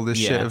 Like all this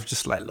shit Yeah. of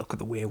just like, look at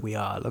the way we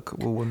are. Look,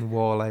 we won the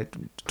war. Like,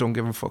 don't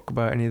give a fuck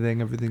about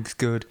anything. Everything's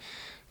good.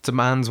 It's a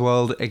man's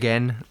world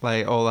again.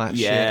 Like all that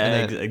shit.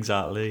 Yeah, innit?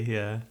 exactly,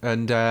 yeah.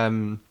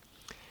 And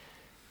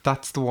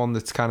that's the one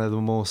that's kind of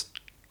the most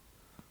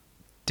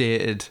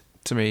dated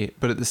to me.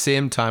 But at the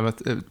same time,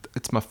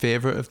 it's my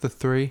favourite of the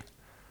three,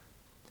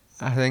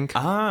 I think.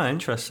 Ah,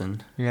 interesting.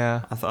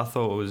 Yeah. I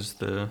thought it was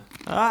the...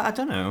 I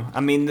don't know.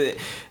 I mean,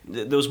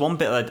 there was one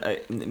bit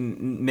that...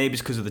 maybe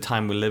it's because of the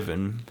time we live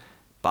in,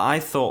 but I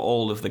thought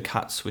all of the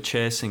cats were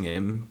chasing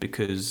him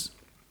because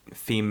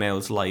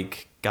females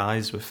like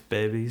guys with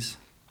babies.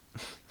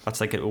 That's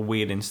like a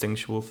weird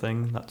instinctual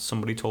thing that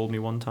somebody told me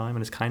one time,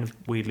 and it's kind of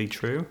weirdly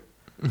true.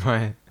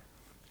 Right.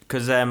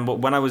 Because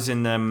when I was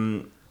in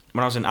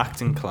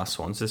acting class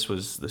once, this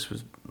was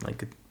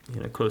like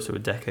close to a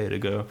decade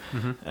ago,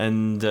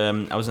 and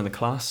I was in the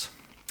class,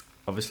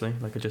 obviously,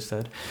 like I just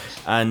said,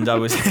 and I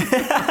was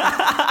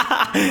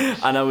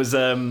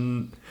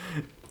oh,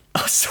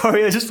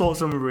 sorry, I just thought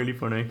something really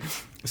funny.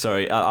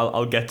 Sorry,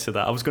 I'll get to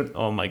that. I was going.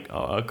 Oh my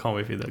god, I can't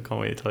wait for that. I can't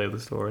wait to tell you the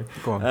story.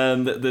 Go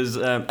on. There's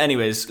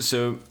anyways.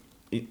 So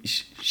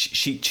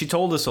she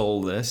told us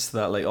all this,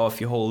 that like, oh, if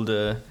you hold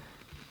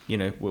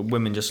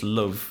women just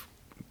love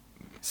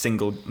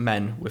single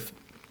men with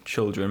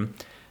children,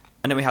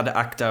 and then we had to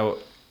act out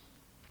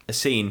a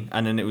scene,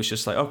 and then it was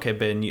just like, okay,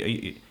 Ben,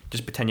 you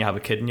just pretend you have a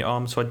kid in your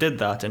arms. So I did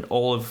that, and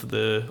all of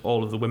the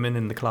women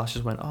in the class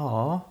just went,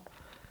 "Aw."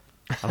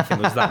 I think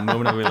it was that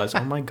moment I realised,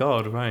 oh my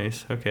god,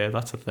 right, okay,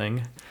 that's a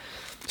thing.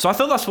 So I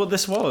thought that's what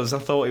this was. I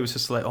thought it was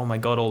just like, oh my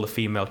god, all the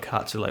female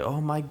cats are like,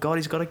 oh my god,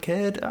 he's got a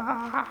kid.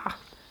 Ah.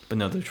 But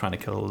no, they're trying to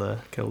kill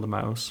the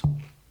mouse.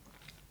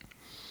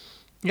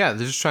 Yeah,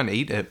 they're just trying to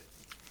eat it.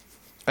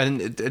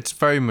 And it's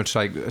very much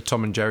like a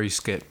Tom and Jerry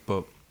skit,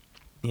 but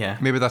Yeah.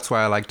 maybe that's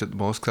why I liked it the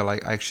most, because I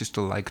actually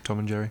still like Tom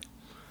and Jerry.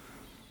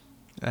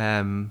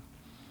 I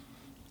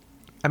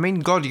mean,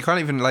 God, you can't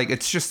even, like,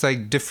 it's just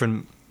like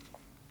different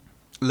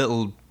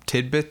little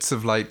tidbits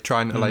of like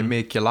trying to like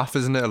make you laugh,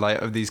 isn't it?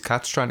 Like of these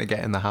cats trying to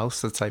get in the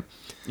house. That's like,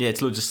 yeah,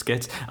 it's loads of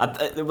skits.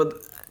 But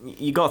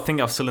you got to think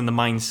I was still in the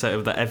mindset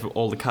of that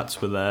all the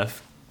cats were there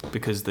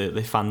because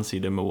they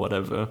fancied him or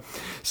whatever.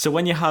 So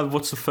when you have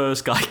what's the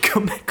first guy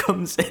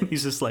comes in,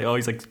 he's just like, oh,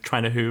 he's like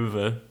trying to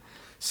hoover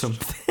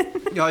something.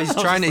 yeah, he's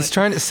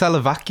trying to sell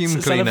a vacuum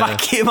cleaner. Sell a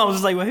vacuum. I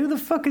was like, well, who the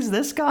fuck is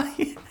this guy?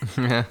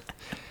 Yeah.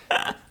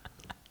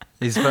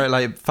 He's very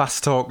like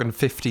fast talking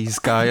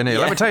 50s guy, and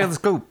let me tell you the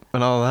scoop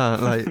and all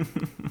that. Like,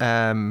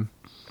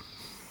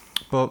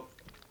 but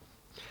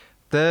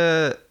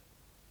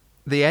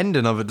the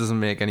ending of it doesn't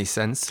make any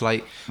sense.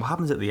 Like, What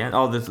happens at the end?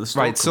 Oh, the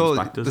stork right, comes so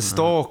back, the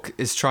stork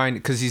is trying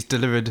because he's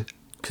delivered.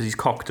 Because he's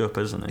cocked up,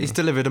 isn't he? He's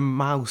delivered a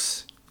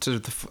mouse to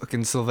the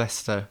fucking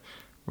Sylvester,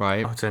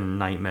 right? Oh, it's a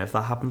nightmare if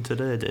that happened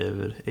today,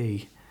 David.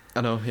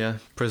 I know, yeah.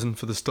 Prison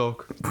for the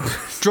stork.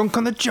 Drunk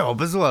on the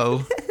job as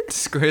well.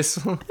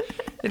 Disgraceful.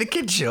 In a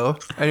kid show.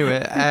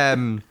 Anyway,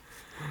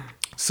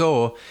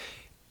 so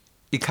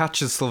he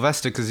catches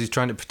Sylvester because he's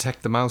trying to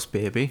protect the mouse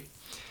baby.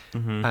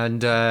 Mm-hmm.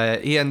 And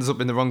he ends up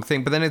in the wrong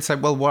thing. But then it's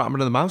like, well, what happened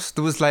to the mouse?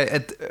 There was like,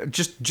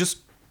 just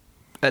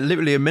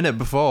literally a minute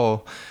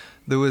before,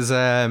 there was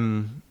there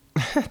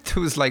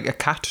was like a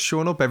cat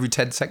showing up every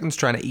 10 seconds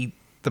trying to eat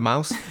the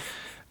mouse,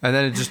 and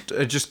then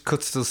it just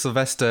cuts to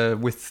Sylvester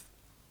with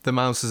the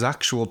mouse's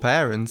actual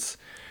parents.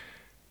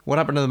 What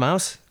happened to the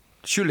mouse?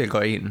 Surely it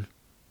got eaten.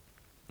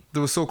 They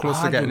were so close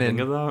to I didn't getting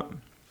think in. of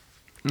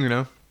that. You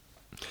know.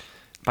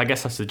 But I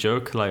guess that's the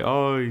joke. Like,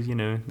 oh, you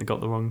know, they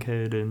got the wrong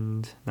kid,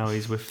 and now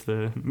he's with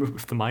the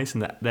mice,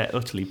 and they're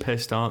utterly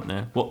pissed, aren't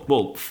they?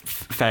 Well,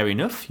 fair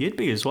enough. You'd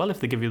be as well if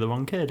they give you the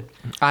wrong kid.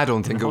 I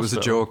don't think the it was a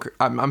hospital. joke.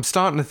 I'm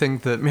starting to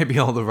think that maybe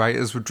all the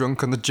writers were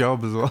drunk on the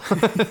job as well.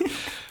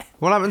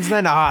 What happens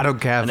then? I don't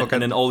care. And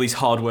then all these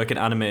hard-working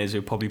animators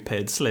who probably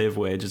paid slave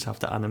wages have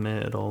to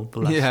animate it all.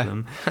 Bless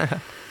them.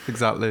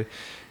 Exactly.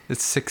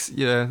 It's 6,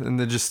 and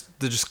they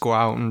just go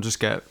out and just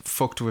get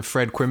fucked with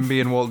Fred Quimby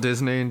and Walt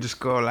Disney and just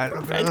go like,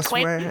 look at this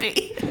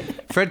way.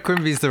 Fred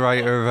Quimby's the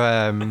writer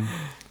of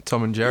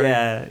Tom and Jerry.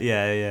 Yeah.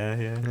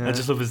 I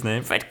just love his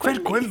name, Fred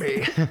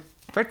Quimby. Fred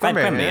Fred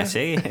Quimby. Quimby, I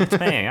see. It's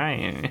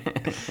me.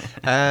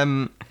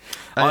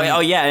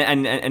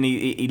 And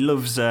he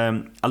loves.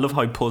 I love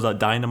how he pulls out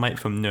dynamite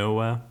from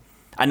nowhere.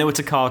 I know it's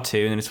a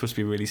cartoon and it's supposed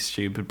to be really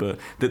stupid, but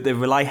they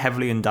rely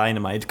heavily on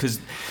dynamite because,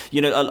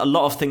 you know, a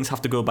lot of things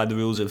have to go by the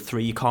rules of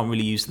 3. You can't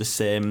really use the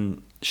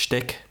same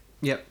shtick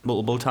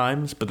multiple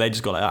times, but they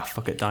just go like,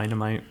 fuck it,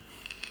 dynamite.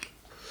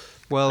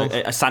 Well,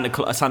 A Santa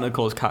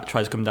Claus cat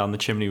tries to come down the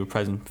chimney with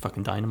present,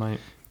 fucking dynamite.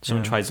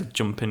 Someone tries to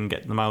jump in,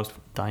 get the mouse,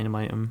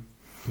 dynamite him.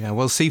 yeah.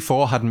 Well,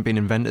 C4 hadn't been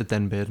invented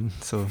then, Baden,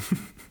 so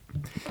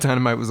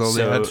dynamite was all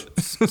they had.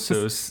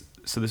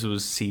 So this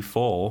was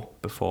C4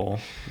 before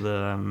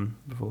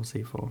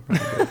C4.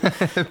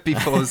 Right?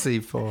 Before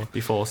C4.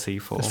 Before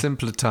C4. A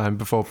simpler time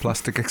before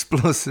plastic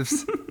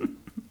explosives.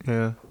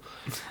 Yeah.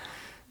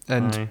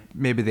 And Aye.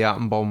 maybe the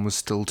atom bomb was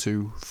still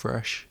too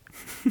fresh.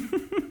 You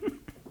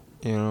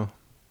know.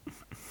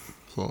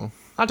 So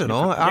I don't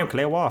know.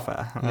 Nuclear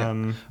warfare.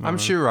 Yeah. I'm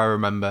sure I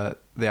remember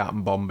the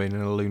atom bomb being in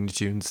a Looney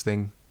Tunes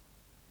thing.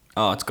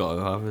 Oh, it's got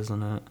to have,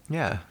 isn't it?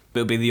 Yeah. But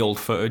it'll be the old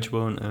footage,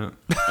 won't it?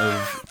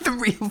 Of The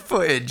real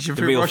footage of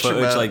the real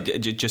Hiroshima. footage,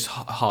 like just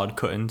hard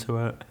cut into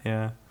it.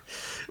 Yeah.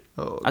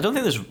 Oh. I don't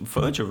think there's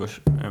footage of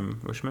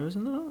Hiroshima,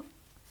 isn't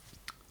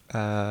there?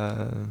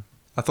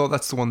 I thought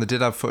that's the one they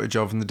did have footage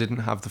of, and they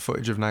didn't have the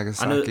footage of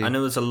Nagasaki. I know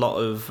there's a lot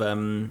of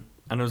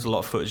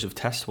footage of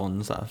test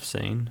ones that I've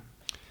seen.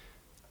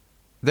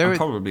 I'm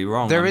probably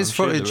wrong. There I'm is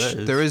sure footage.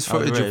 There is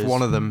footage of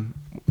one of them,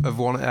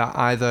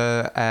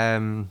 either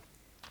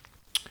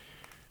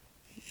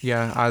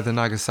either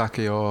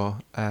Nagasaki or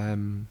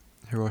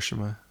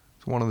Hiroshima.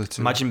 It's one of the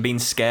two. Imagine being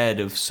scared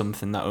of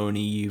something that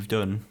only you've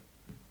done.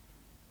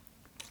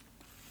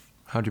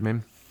 How do you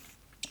mean?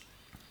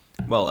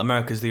 Well,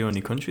 America's the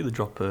only country that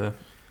drop an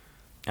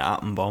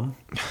atom bomb.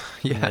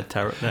 Yeah.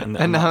 And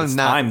And now- at this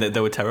time that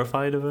they were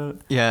terrified of it.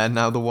 Yeah, and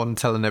now the one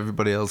telling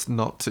everybody else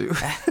not to.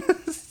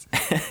 That's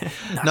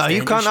No, you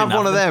dangerous, can't have shouldn't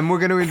one of them. We're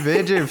going to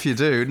invade you if you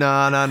do.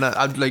 No.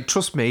 Like,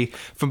 trust me,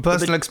 from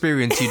personal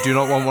experience, you do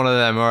not want one of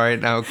them. All right,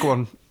 now go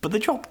on. But they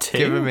dropped 2,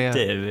 Give me a-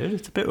 David.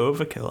 It's a bit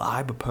overkill.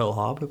 I but Pearl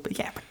Harbor, but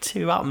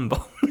 2 atom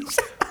bombs.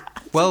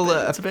 Well,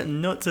 It's a bit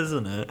nuts,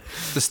 isn't it?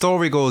 the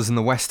story goes in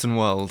the Western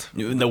world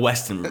In the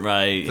Western,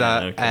 right?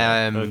 That,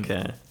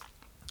 okay.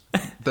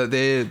 that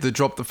they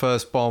dropped the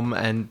first bomb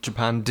and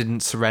Japan didn't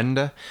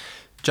surrender.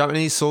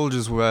 Japanese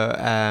soldiers were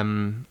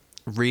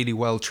really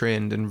well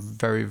trained and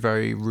very,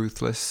 very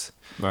ruthless.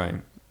 Right.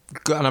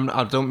 And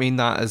I don't mean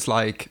that as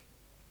like,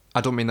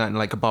 I don't mean that in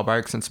like a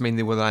barbaric sense. I mean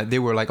they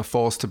were like a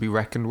force to be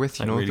reckoned with.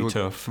 You Like know, really they were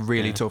tough,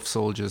 really yeah. tough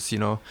soldiers. You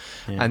know,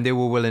 Yeah. and they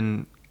were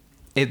willing.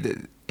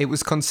 It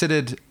was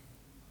considered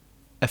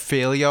a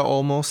failure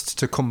almost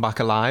to come back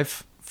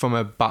alive from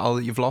a battle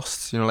that you've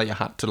lost. You know, like you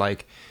had to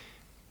like,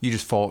 you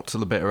just fought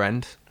till the bitter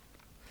end.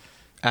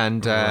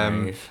 And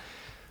Right.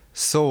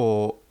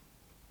 so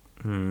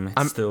It's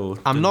I'm- still.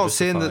 I'm doesn't not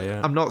saying justify that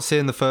it. I'm not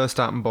saying the first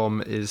atom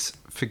bomb is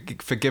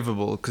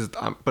forgivable,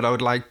 but I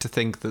would like to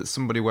think that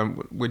somebody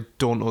went. We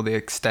don't know the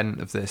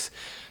extent of this.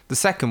 The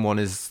second one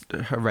is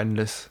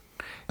horrendous,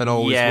 and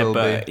always will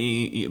but be.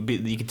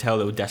 you could tell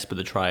they were desperate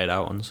to try it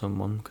out on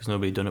someone because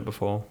nobody had done it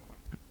before,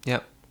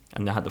 Yep.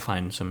 and they had to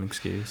find some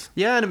excuse.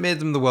 Yeah, and it made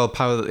them the world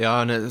power that they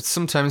are, and it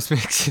sometimes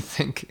makes you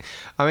think.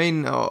 I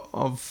mean,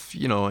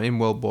 in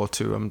World War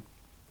II,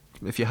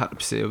 if you had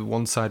to say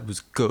one side was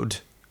good,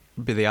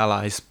 it'd be the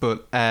Allies,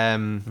 but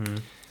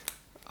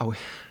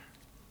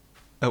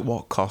at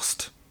what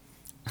cost?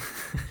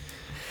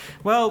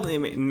 Well,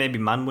 maybe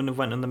man wouldn't have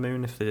went on the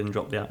moon if they didn't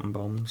drop the atom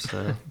bombs.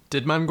 So.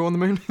 Did man go on the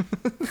moon?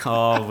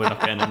 Oh, we're not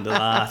getting into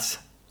that.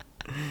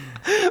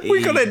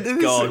 We got into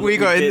this. God, we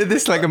got into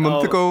this like a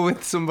month oh, ago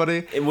with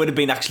somebody. It would have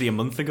been actually a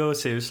month ago.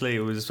 Seriously,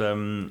 it was.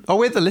 Oh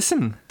wait, they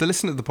listen to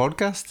the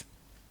podcast.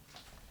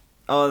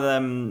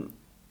 Well,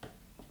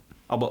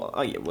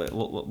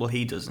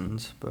 he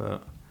doesn't,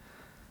 but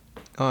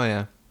Oh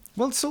yeah.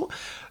 Well, so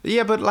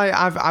yeah, but like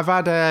I've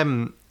had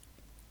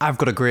I've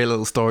got a great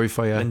little story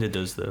for you. Linda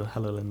does though.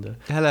 Hello, Linda.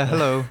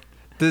 Hello.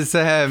 There's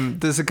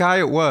a guy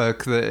at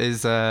work that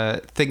is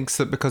thinks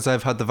that because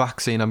I've had the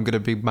vaccine, I'm going to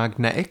be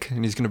magnetic,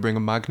 and he's going to bring a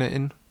magnet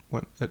in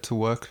to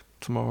work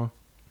tomorrow.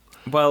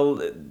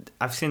 Well,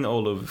 I've seen it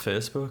all over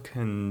Facebook,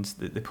 and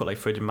they put like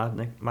fridge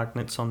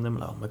magnets on them.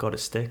 Like, oh my god, it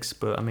sticks!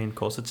 But I mean, of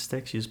course it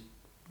sticks. You just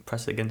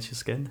press it against your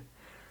skin.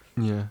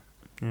 Yeah.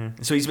 Yeah.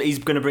 So he's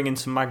going to bring in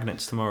some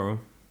magnets tomorrow.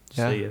 To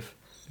see if.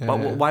 Yeah,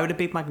 yeah. Why would it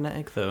be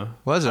magnetic though?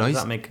 Well, I don't know.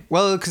 Does that make?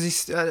 Well, because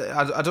he's.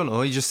 I don't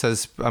know. He just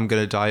says I'm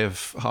going to die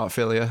of heart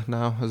failure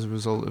now as a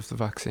result of the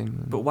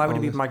vaccine. But why would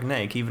it be this.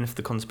 magnetic? Even if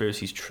the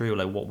conspiracy is true,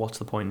 like what's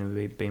the point of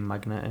it being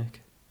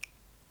magnetic?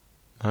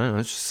 I don't know.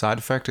 It's just a side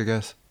effect, I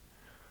guess.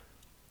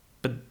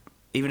 But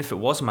even if it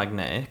was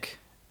magnetic,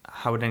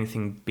 how would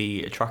anything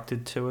be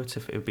attracted to it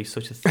if it would be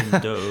such a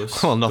thin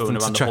dose Well, going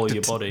around the whole of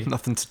your body?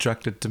 Nothing's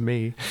attracted to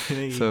me.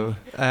 So,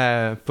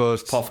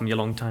 but apart from your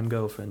long-time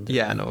girlfriend.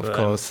 yeah, no, of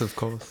course.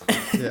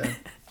 Yeah,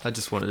 I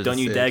just wanted to. Don't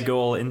you say dare it. go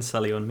all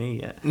incelly on me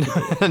yet.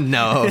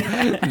 no.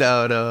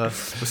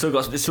 We've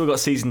still got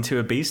season 2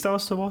 of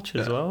Beastars to watch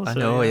as well. I so,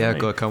 know. Yeah, mate.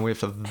 God, can't wait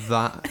for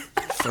that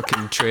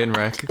fucking train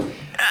wreck.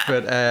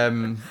 But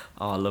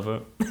Oh, I love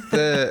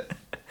it.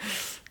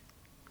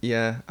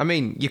 Yeah, I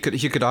mean, you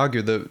could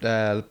argue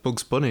that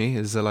Bugs Bunny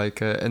is and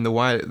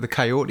the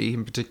coyote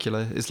in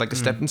particular is like a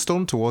stepping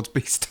stone towards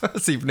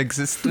Beastars even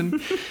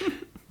existing.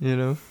 You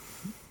know.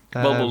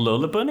 Well,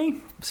 Lola Bunny,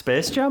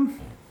 Space Jam.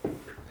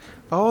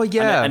 Oh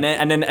yeah, and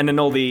then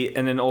all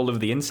of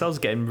the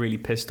incels getting really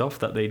pissed off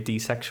that they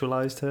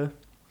desexualized her.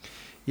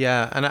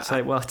 yeah, and It's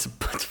like, well, it's a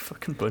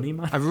fucking bunny,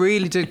 man. I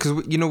really did, because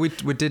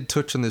we did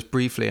touch on this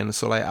briefly, and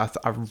so like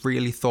I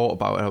really thought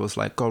about it. I was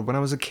like, God, when I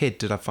was a kid,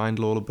 did I find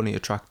Lola Bunny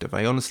attractive?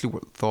 I honestly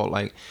thought,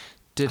 like,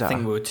 did I? I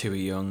think we were too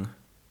young.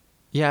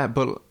 Yeah,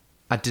 but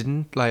I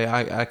didn't. Like,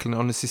 I can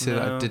honestly say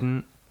that I No.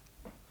 didn't,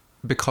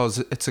 because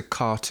it's a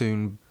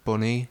cartoon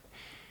bunny.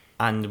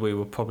 And we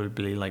were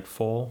probably like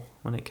 4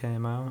 when it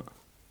came out.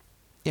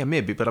 Yeah,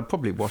 maybe, but I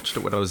probably watched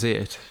it when I was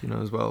 8,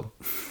 as well.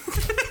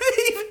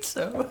 Even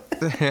so.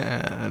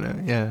 Yeah, I know.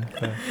 Yeah.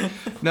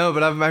 No,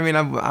 but I'm.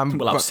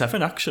 Well, I was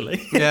 7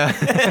 actually. Yeah.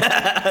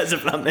 As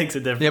if that makes a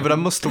difference. Yeah, but I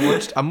must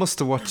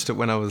have watched it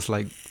when I was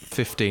like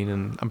 15,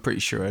 and I'm pretty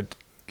sure I'd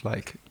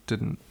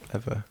didn't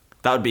ever.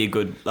 That would be a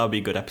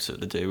good episode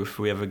to do if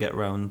we ever get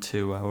round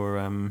to our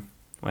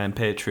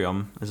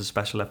Patreon as a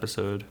special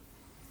episode.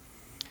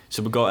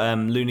 So we've got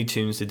Looney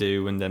Tunes to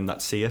do, and then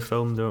that Sia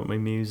film, don't we?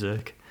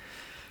 Music.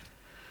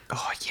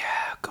 Oh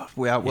yeah, God,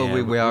 we are.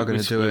 Well, we are going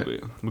to do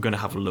it. We're going to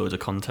have loads of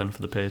content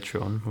for the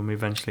Patreon when we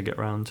eventually get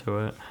round to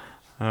it.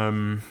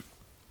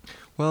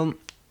 Well,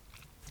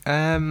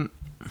 Third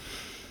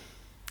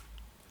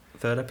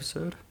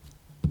episode.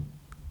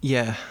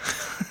 Yeah.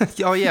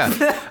 Oh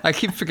yeah. I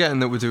keep forgetting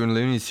that we're doing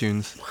Looney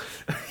Tunes.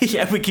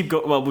 Yeah, we keep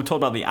going. Well, we talked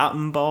about the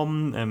atom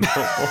bomb and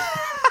football.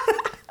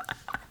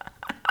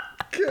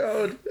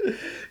 God.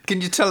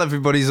 Can you tell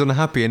everybody's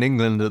unhappy in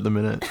England at the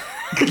minute?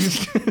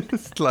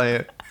 It's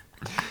like,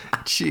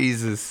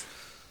 Jesus.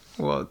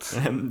 What?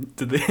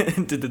 Did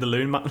the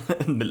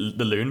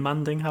loon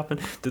manding happen?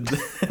 Did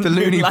The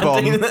loony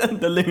landing- bomb.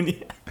 The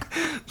loony.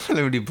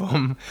 Looney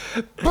bomb.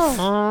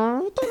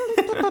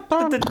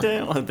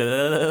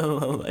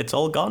 It's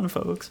all gone,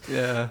 folks.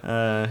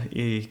 Yeah.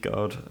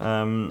 God.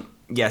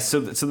 Yeah. So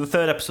the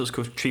third episode's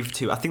called Tree for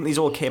Two. I think these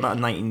all came out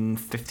in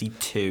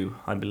 1952,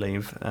 I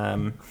believe.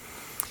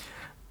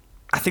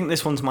 I think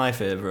this one's my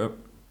favourite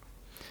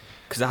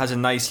because it has a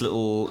nice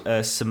little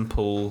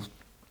simple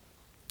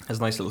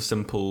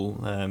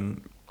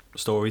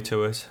story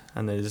to it,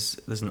 and there's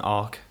an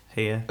arc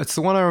here. It's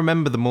the one I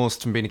remember the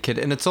most from being a kid,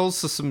 and it's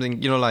also something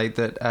like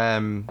that.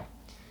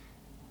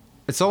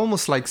 It's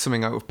almost like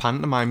something out of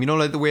pantomime,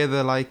 like the way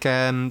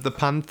the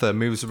panther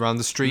moves around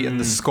the street and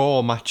the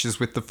score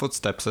matches with the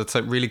footsteps. So it's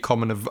like really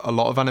common of a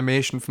lot of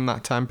animation from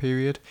that time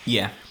period.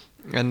 Yeah.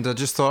 And I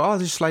just thought,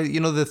 just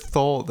the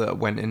thought that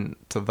went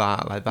into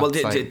that, like that's Well,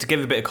 to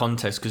give a bit of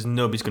context, because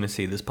nobody's going to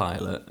see this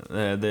pilot.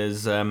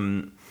 There's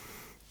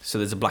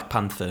a Black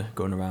Panther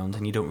going around,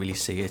 and you don't really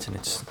see it, and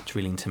it's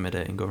really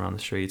intimidating going around the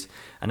streets.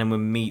 And then we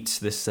meet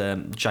this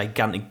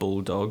gigantic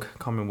bulldog.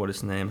 Can't remember what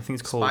its name. I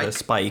think it's called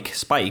Spike.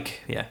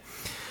 Spike, yeah.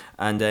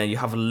 And you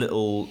have a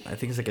little. I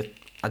think it's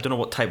like I don't know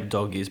what type of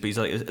dog he is, but he's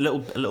like a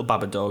little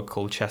baba dog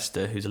called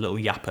Chester, who's a little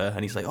yapper,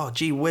 and he's like, oh,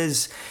 gee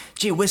whiz,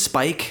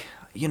 Spike.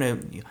 You're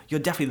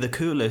definitely the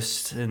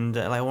coolest, and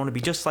I want to be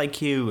just like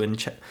you.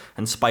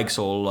 And Spike's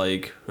all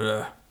like,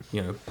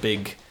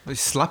 big. He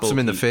slaps him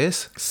in the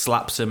face.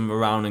 Slaps him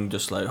around and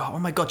just like, oh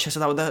my God, Chester,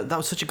 that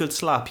was such a good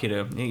slap.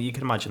 You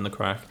can imagine the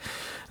crack.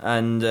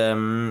 And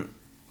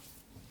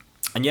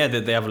yeah,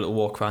 they have a little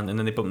walk around, and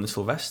then they bump into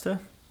Sylvester,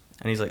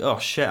 and he's like, oh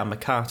shit, I'm a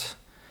cat.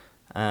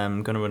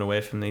 I'm gonna run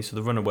away from these. So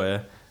they run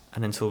away,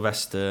 and then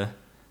Sylvester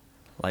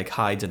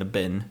hides in a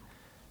bin.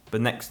 But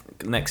next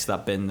to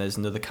that bin, there's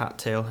another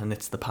cattail, and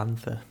it's the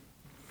panther.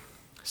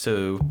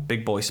 So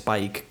big boy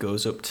Spike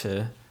goes up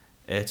to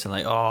it and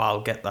I'll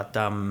get that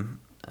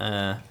damn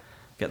cat.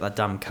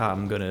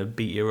 I'm gonna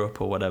beat you up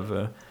or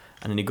whatever.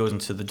 And then he goes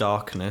into the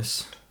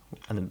darkness,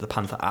 and then the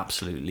panther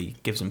absolutely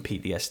gives him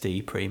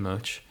PTSD, pretty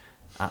much.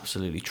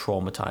 Absolutely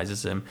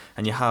traumatizes him.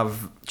 And you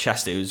have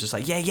Chester who's just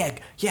like, yeah,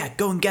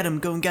 go and get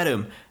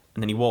him.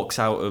 and then he walks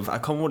out of, I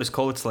can't remember what it's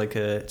called. It's like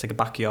a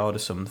backyard or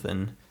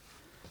something.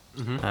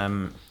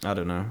 I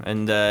don't know.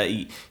 And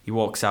he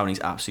walks out and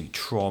he's absolutely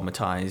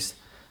traumatized.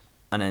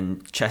 And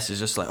then Chester's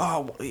just like,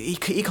 oh, he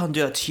can't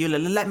do that to you.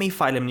 Let me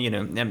fight him.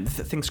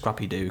 Things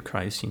Scrappy do,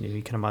 Christ,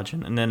 you can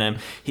imagine. And then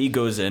he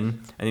goes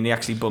in, and then he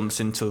actually bumps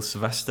into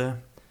Sylvester,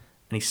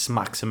 and he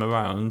smacks him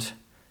around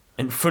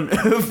in front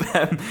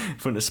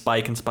of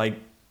Spike, and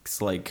Spike's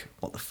like,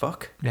 what the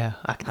fuck? Yeah,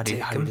 I How do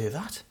you do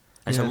that?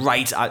 And so,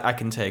 right, I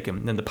can take him.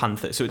 And then the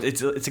Panther. So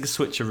it's like a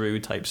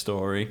switcheroo type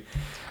story.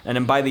 And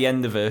then by the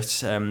end of it,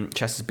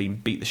 Chester's been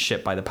beat the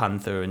shit by the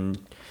Panther, and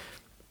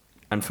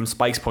from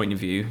Spike's point of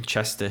view,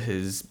 Chester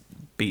has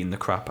beaten the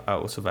crap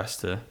out of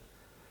Sylvester,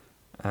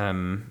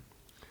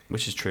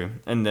 which is true.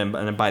 And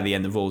then by the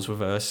end, the roles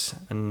reverse,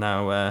 and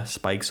now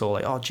Spike's all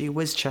like, "Oh, gee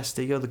whiz,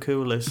 Chester, you're the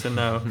coolest." And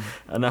now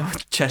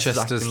Chester's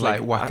acting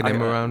like whacking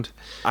him around,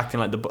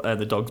 acting like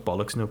the dog's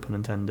bollocks, no pun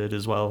intended,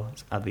 as well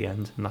at the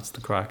end, and that's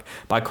the crack.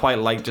 But I quite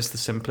like just the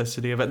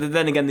simplicity of it.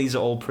 Then again, these are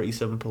all pretty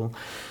simple,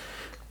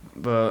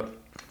 but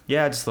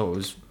yeah, I just thought it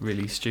was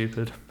really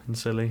stupid and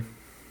silly.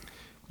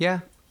 Yeah,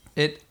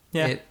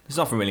 there's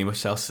nothing really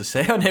much else to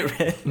say on it,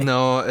 really.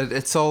 No,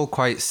 it's all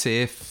quite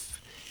safe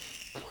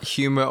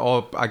humour,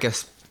 or I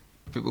guess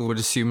people would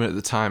assume it at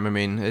the time. I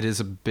mean, it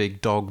is a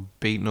big dog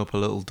beating up a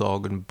little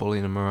dog and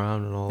bullying him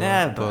around and all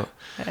that. But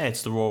hey,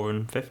 it's the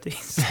roaring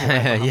 50s.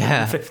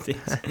 Yeah.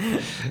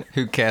 50s.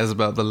 Who cares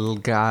about the little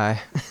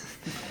guy?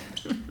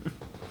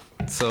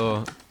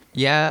 So,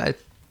 yeah,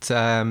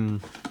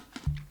 I'm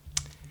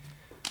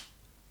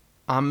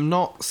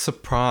not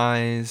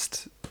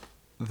surprised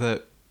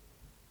that...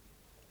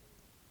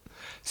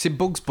 See,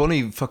 Bugs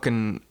Bunny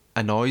fucking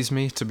annoys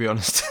me, to be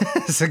honest,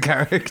 as a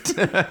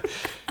character.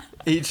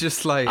 He's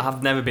just like...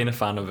 I've never been a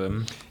fan of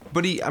him.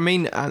 But he's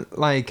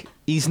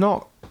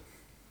not...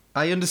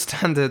 I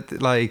understand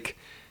that, like...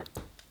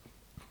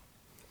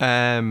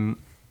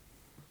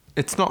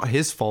 It's not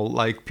his fault.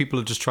 Like, people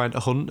are just trying to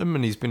hunt him,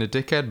 and he's been a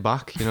dickhead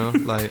back, you know?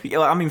 Like,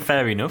 Yeah, I mean,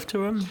 fair enough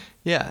to him.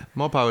 yeah,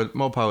 more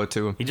power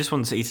to him. He just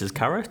wants to eat his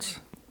carrots.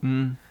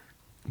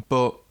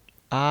 But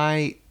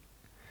I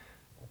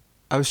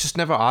was just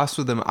never asked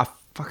with him. I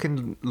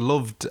fucking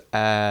loved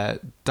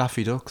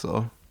Daffy Duck,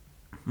 though.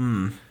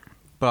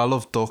 But I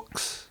love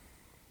ducks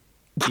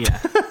Yeah.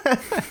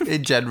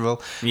 in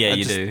general. Yeah,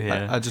 you do,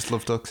 yeah. I just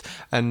love ducks.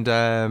 And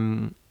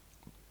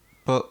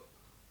but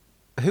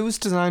who was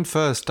designed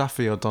first,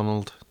 Daffy or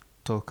Donald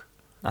Duck?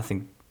 I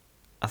think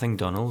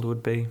Donald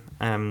would be.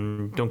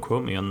 Don't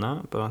quote me on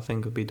that, but I think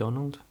it would be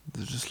Donald.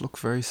 They just look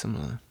very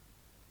similar.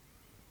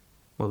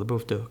 Well, they're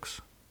both ducks.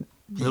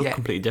 They look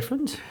completely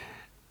different.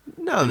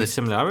 No, The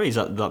similarities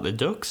that they're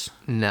ducks.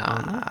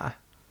 Nah.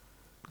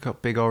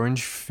 Got big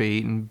orange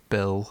feet and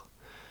bill.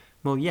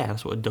 Well, yeah,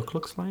 that's what a duck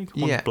looks like.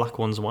 One's black,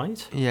 one's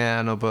white. Yeah,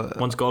 I know, but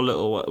One's got a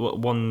little.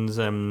 One's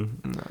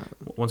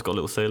got a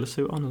little sailor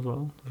suit on as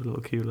well. A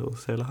little cute little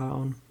sailor hat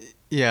on.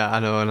 yeah, I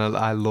know, and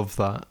I love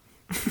that.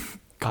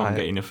 Can't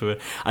get enough of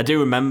it. I do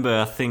remember.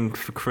 I think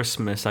for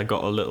Christmas I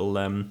got a little.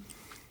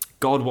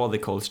 God, what are they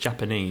called? It's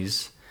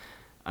Japanese,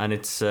 and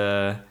it's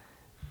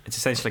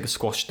essentially like a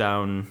squashed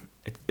down.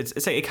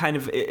 It's like a kind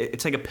of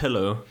it's like a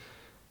pillow.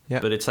 Yeah.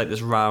 But it's like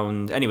this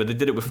round. Anyway, they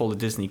did it with all the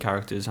Disney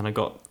characters, and I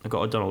got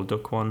a Donald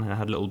Duck one, and I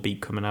had a little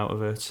beak coming out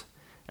of it.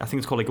 I think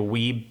it's called like a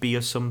Weebie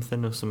or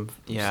something, or some.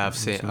 Yeah, I've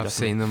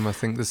seen them. I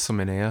think there's some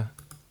in here.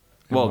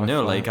 Well,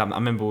 no, like I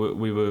remember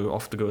we were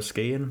off to go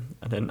skiing,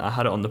 and then I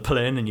had it on the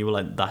plane, and you were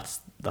like,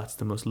 "That's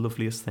the most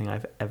loveliest thing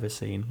I've ever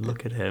seen.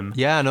 Look at him."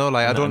 Yeah, I know.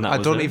 Like I And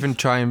that don't was even it.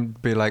 try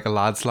and be like a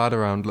lad's lad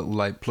around little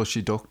like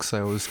plushy ducks. I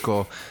always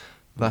go,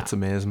 "That's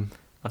amazing.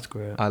 That's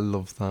great. I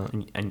love that."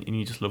 And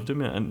you just loved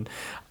him,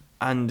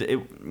 and it,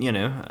 you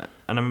know, and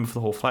I remember for the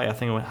whole flight, I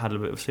think I had a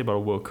bit of sleep, but I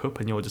woke up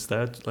and you were just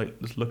there, like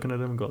just looking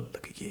at him and going,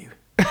 "Look at you,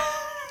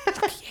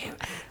 look at you."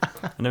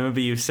 And I remember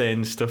you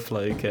saying stuff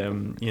like,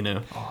 you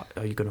know, "Oh,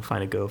 are you gonna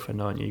find a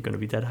girlfriend? Aren't you? You're gonna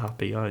be dead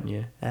happy, aren't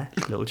you?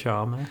 Little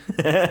charmer."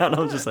 And I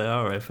was just like,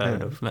 "All right, fair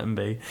enough, let him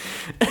be."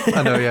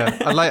 I know. Yeah,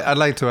 I'd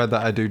like to add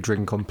that I do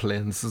drink on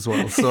planes as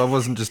well, so I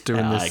wasn't just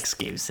doing this.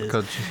 Excuses.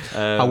 'Cause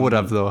I would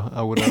have though.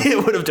 I would have.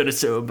 It would have done it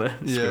sober.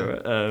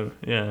 Yeah.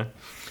 Yeah.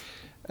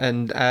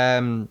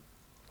 And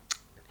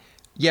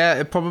yeah,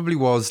 it probably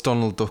was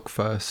Donald Duck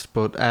first,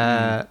 but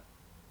I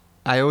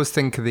always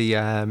think of the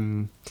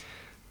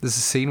there's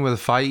a scene where they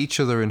fight each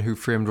other in Who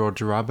Framed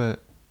Roger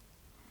Rabbit,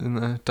 in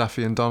there,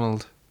 Daffy and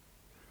Donald.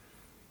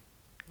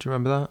 Do you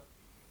remember that?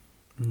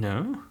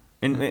 No.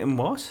 In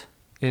what?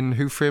 In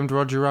Who Framed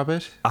Roger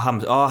Rabbit? I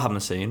haven't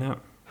seen it.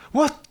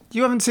 What?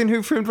 You haven't seen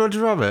Who Framed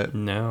Roger Rabbit?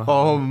 No.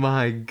 Oh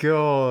my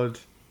god.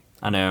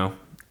 I know.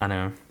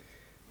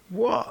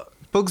 What?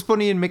 Bugs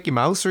Bunny and Mickey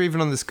Mouse are even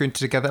on the screen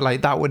together.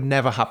 Like, that would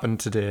never happen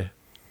today.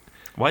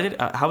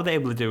 How were they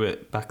able to do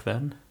it back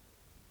then?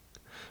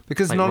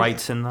 Because Like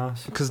rights in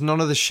that? Because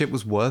none of the shit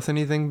was worth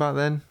anything back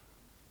then.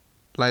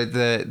 Like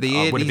the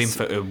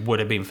 80s would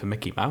have been for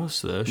Mickey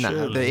Mouse though. Nah,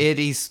 Surely. the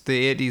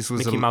 80s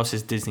was Mickey Mouse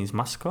is Disney's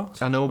mascot.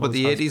 I know, but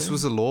the Always 80s has been.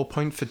 was a low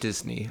point for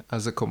Disney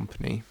as a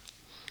company.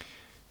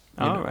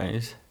 All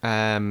right.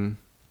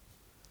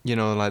 You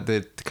know, like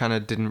they kind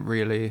of didn't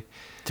really.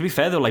 To be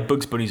fair though, like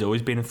Bugs Bunny's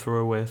always been a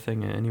throwaway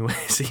thing anyway.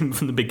 Even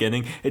from the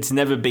beginning, it's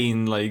never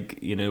been like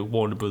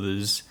Warner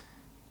Brothers'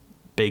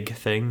 big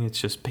thing.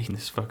 It's just been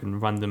this fucking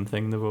random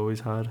thing they've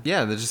always had.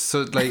 Yeah, they're just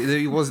so like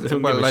he wasn't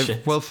Don't well. give a Like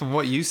shit. well, from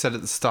what you said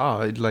at the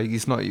start, like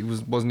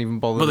wasn't even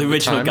bothered. Well, the at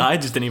original time. guy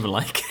just didn't even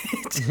like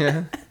it.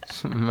 Yeah.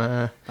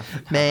 Meh.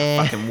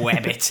 Fucking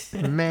web it.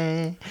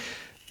 Meh.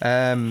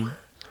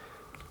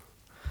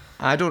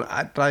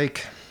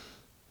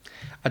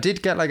 I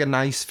did get like a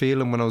nice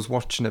feeling when I was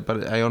watching it,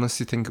 but I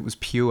honestly think it was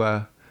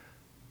pure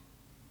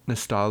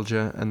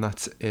nostalgia, and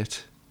that's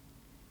it.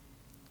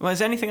 Well, is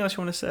there anything else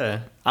you want to say?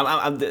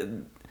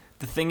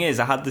 The thing is,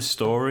 I had the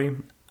story,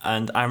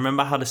 and I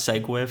remember I had a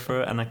segue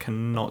for it, and I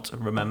cannot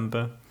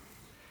remember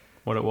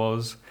what it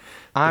was.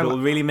 But it'll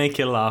really make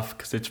you laugh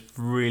because it's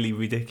really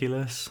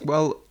ridiculous.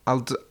 Well,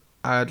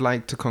 I'd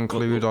like to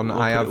conclude on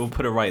We'll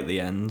put it right at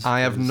the end. I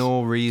have 'cause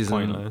no it's reason.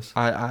 pointless.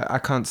 I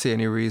can't see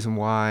any reason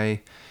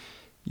why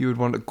you would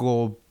want to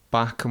go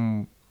back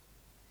and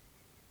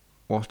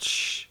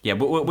watch. Yeah,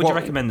 but would you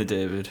recommend the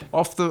David?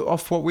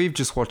 Off what we've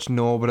just watched,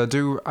 no, but I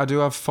do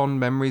have fond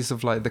memories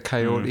of like the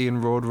Coyote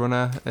and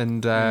Roadrunner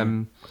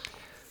and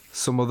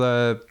some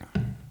other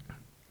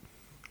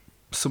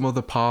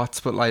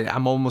parts, but like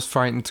I'm almost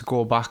frightened to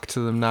go back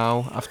to them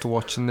now after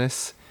watching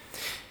this.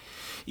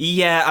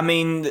 Yeah, I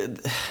mean,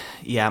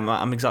 yeah,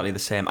 I'm exactly the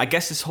same. I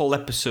guess this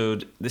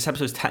episode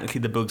is technically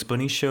the Bugs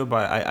Bunny show,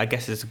 but I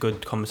guess it's a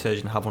good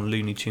conversation to have on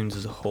Looney Tunes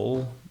as a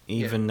whole.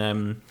 Even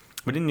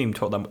we didn't even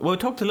talk that. Well, we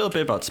talked a little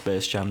bit about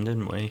Space Jam,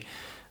 didn't we?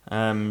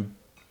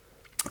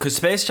 Because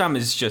Space Jam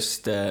is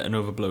just an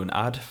overblown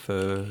ad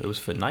it was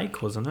for Nike,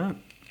 wasn't it?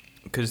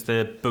 Because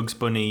the Bugs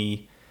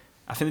Bunny,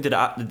 I think they did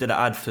an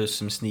ad for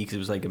some sneakers. It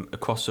was like a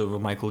crossover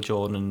of Michael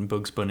Jordan and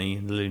Bugs Bunny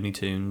and the Looney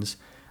Tunes.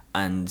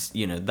 And,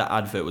 that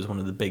advert was one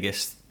of the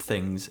biggest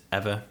things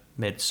ever.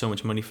 Made so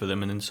much money for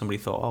them, and then somebody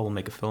thought, we'll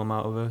make a film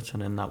out of it,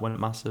 and then that went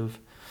massive.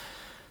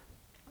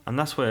 And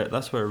that's where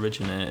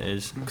Originate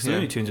is. Because the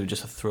Looney Tunes were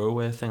just a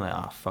throwaway thing,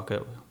 like, fuck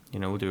it.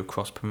 We'll do a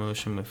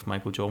cross-promotion with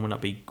Michael Jordan.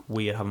 Wouldn't that be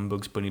weird having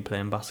Bugs Bunny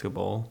playing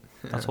basketball?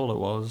 That's all it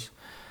was.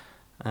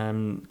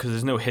 Because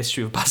there's no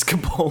history of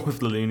basketball with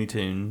the Looney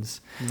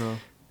Tunes. No.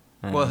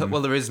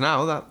 Well, there is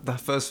now. That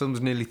first film was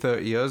nearly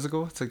 30 years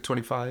ago. It's like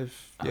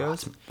 25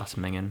 years. That's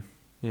minging.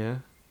 Yeah.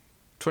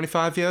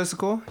 25 years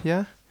ago,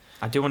 yeah.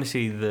 I do want to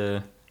see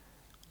the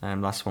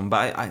last one,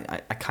 but I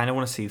kind of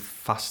want to see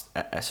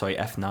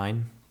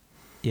F9.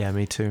 Yeah,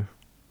 me too.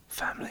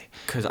 Family.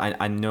 Because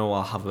I know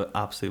I'll have an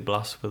absolute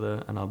blast with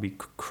it, and I'll be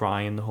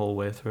crying the whole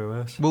way through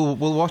it. We'll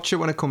watch it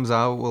when it comes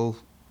out.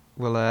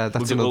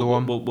 That's another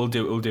one. We'll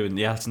do it.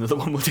 Yeah, that's another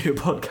one. We'll do a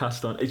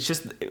podcast on. It's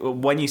just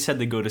when you said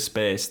they go to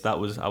space, I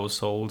was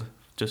sold.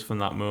 Just from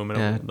that moment,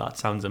 Yeah. That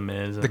sounds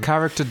amazing. The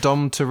character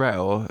Dom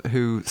Toretto,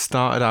 who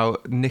started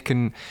out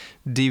nicking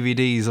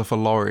DVDs off a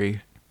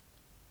lorry,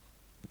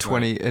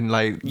 in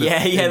like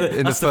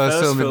in the first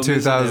film in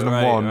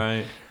 2001,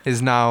 right.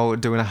 is now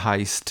doing a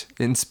heist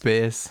in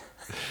space.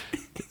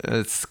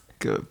 It's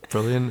good,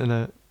 brilliant, isn't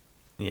it?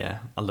 Yeah,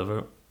 I love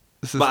it.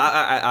 This is, But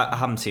I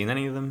haven't seen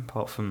any of them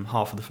apart from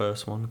half of the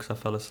first one because I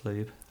fell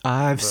asleep.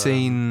 I've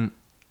seen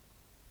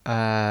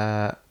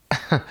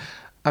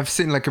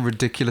like a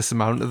ridiculous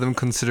amount of them,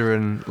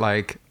 considering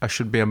like I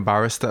should be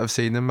embarrassed that I've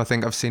seen them. I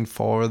think I've seen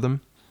 4 of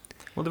them.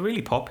 Well, they're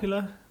really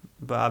popular,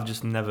 but I've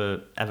just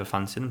never ever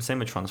fancied them. Same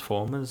with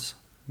Transformers.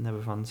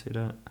 Never fancied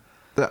it.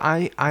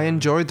 I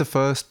enjoyed the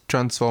first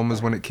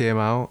Transformers when it came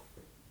out.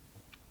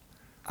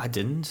 I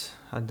didn't.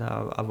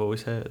 I've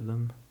always hated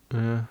them.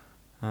 Yeah.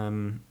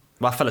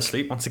 Well, I fell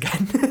asleep once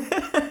again.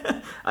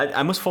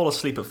 I must fall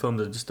asleep at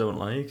films I just don't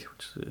like,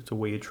 which it's a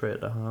weird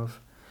trait to have.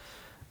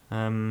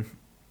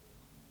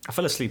 I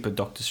fell asleep at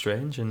Doctor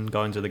Strange and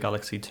Guardians of the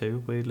Galaxy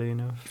 2, weirdly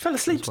enough. You fell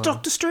asleep as to well.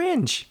 Doctor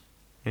Strange?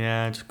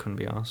 Yeah, I just couldn't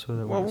be arsed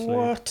with it. Well, went to sleep.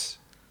 what?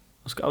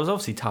 I was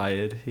obviously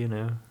tired,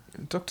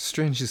 Doctor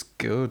Strange is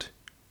good.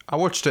 I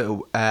watched it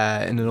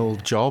in an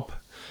old job.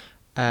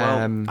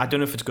 Well, I don't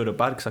know if it's good or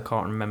bad because I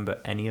can't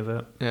remember any of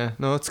it, Yeah,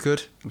 no, it's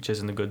good. which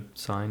isn't a good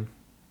sign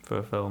for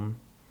a film.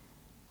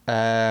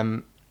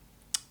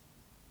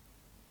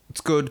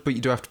 It's good, but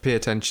you do have to pay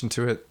attention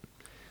to it.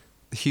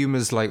 The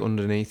humour's like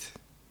underneath.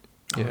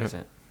 Oh, Yeah. is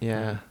it?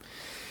 Yeah.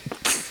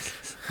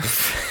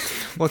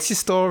 What's your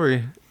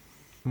story?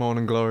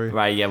 Morning Glory.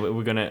 Right, yeah,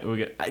 we're gonna.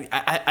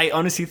 I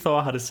honestly thought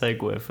I had a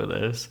segue for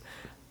this.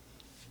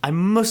 I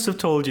must have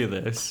told you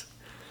this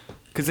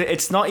because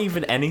it's not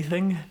even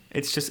anything.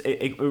 It's just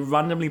it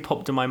randomly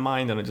popped in my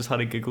mind and I just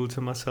had a giggle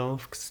to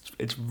myself because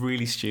it's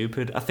really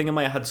stupid. I think it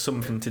might have had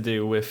something to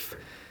do with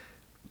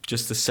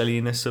just the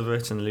silliness of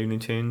it and Looney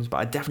Tunes, but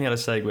I definitely had a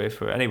segue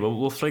for it. Anyway,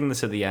 we'll fling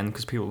this at the end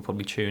because people will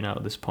probably tune out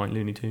at this point.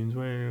 Looney Tunes,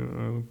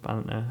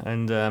 banter.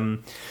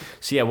 And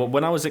so yeah,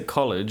 when I was at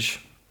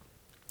college,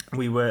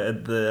 we were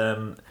at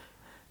the.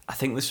 I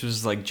think this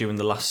was like during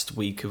the last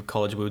week of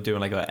college. We were doing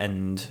like our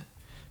end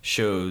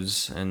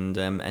shows and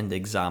end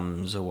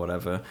exams or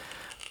whatever.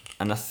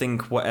 and I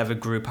think whatever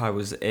group I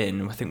was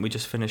in, I think we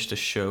just finished a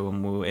show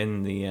and we were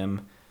in the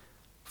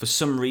for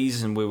some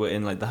reason we were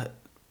in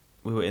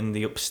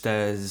the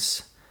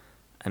upstairs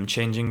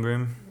changing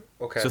room.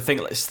 Okay. So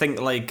think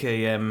like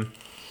a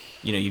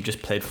you've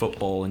just played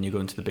football and you go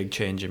into the big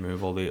changing room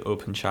with all the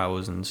open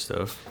showers and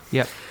stuff.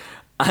 Yeah.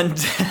 And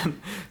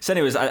so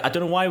anyways, I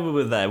don't know why we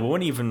were there. We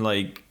weren't even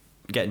like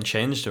getting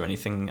changed or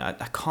anything. I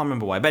can't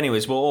remember why. But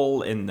anyways, we're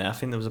all in there. I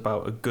think there was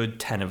about a good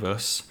 10 of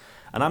us.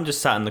 And I'm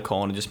just sat in the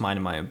corner just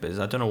minding my own business.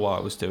 I don't know what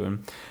I was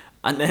doing.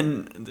 And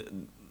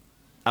then,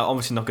 I'm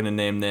obviously not going to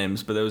name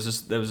names, but there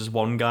was this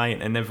one guy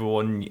and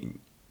everyone,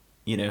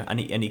 and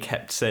he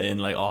kept saying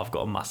like, "Oh, I've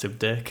got a massive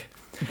dick."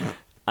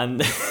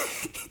 And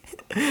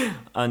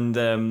and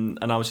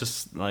I was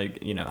just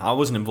like, I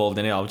wasn't involved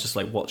in it. I was just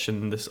like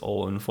watching this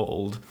all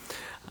unfold.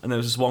 And there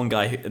was this one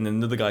guy, and then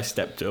another guy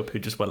stepped up who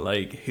just went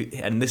like,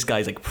 and this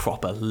guy's like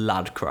proper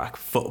lad crack,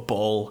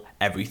 football,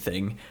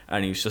 everything.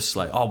 And he was just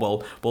like,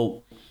 "Oh,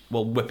 well,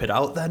 whip it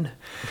out then."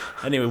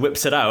 Anyway,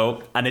 whips it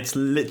out, and it's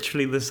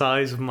literally the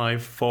size of my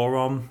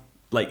forearm.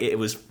 Like, it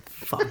was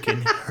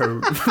fucking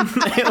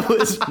it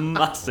was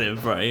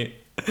massive, right?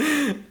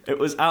 It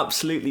was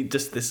absolutely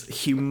just this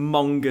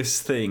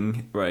humongous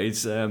thing, right?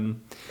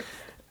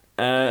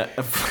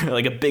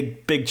 Like a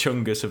big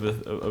chungus of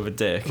a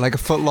dick. Like a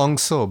foot-long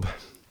sub.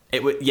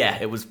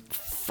 It was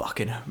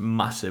fucking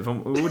massive.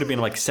 We would have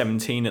been like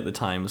 17 at the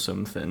time or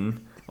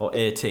something, or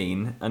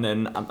 18. And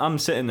then I'm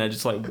sitting there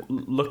just like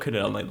looking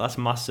at it, I'm like, that's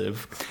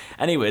massive.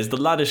 Anyways, the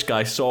laddish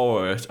guy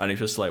saw it and he's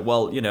just like,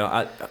 well,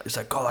 it's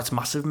like, "Oh, that's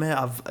massive, mate.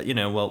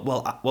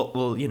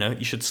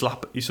 You should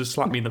slap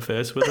me in the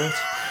face with it."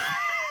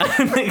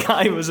 And the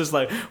guy was just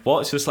like,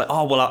 "What?" It's just like,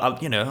 "Oh, well,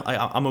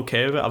 I'm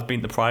okay with it. I've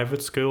been to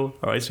private school."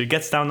 All right, so he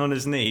gets down on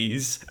his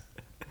knees.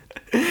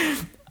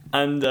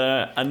 And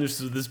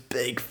this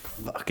big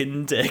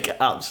fucking dick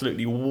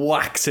absolutely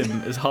whacks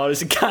him as hard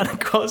as he can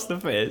across the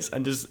face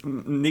and just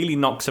nearly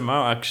knocks him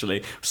out,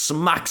 actually.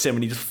 Smacks him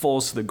and he just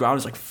falls to the ground.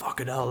 He's like,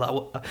 "Fucking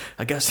hell,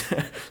 I guess,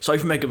 sorry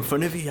for making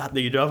fun of you,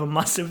 you do have a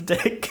massive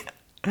dick."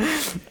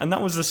 And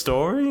that was the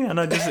story, and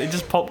it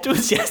just popped to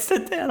us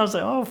yesterday, and I was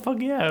like, "Oh,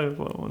 fuck yeah,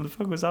 what the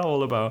fuck was that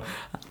all about?"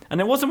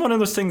 And it wasn't one of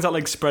those things that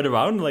like spread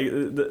around, like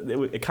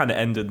it kind of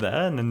ended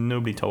there, and then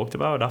nobody talked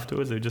about it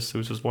afterwards. It was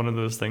just one of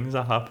those things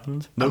that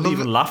happened. Nobody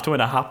even laughed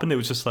when it happened. It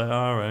was just like,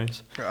 all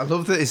right. I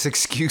love that his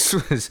excuse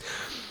was,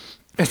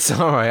 "It's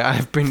all right,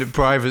 I've been to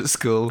private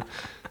school."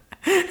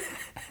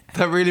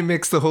 That really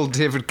makes the whole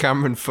David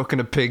Cameron fucking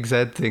a pig's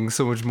head thing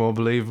so much more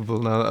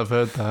believable now that I've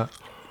heard that.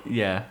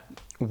 Yeah.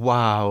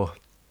 Wow.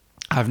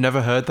 I've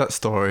never heard that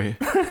story.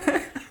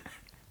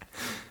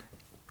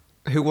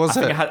 Who was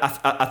it?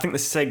 I think the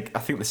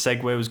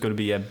segue was going to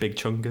be Big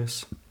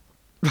Chungus.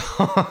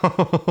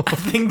 I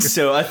think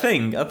so. I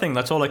think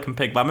that's all I can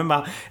pick. But I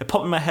remember it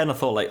popped in my head and I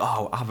thought like,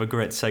 "Oh, I have a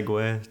great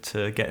segue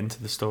to get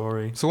into the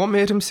story." So what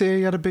made him say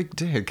he had a big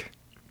dick?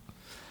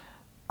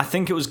 I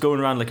think it was going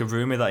around like a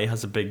rumour that he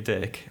has a big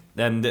dick.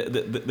 And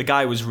the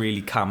guy was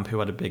really camp who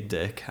had a big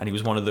dick, and he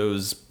was one of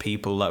those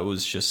people that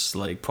was just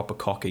like proper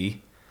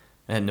cocky.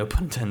 And no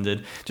pun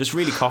intended, just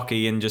really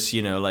cocky and just,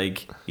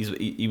 like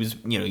he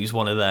was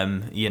one of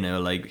them,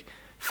 like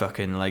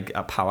fucking like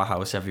a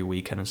powerhouse every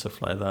weekend and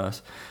stuff like that.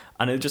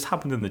 And it just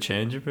happened in the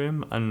changing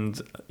room, and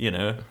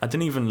I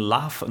didn't even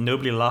laugh.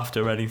 Nobody laughed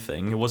or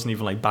anything. It wasn't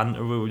even like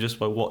banter. We were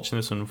just like watching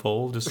this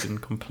unfold, just in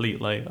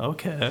complete like,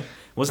 okay. It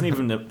wasn't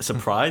even a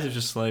surprise. It was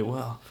just like,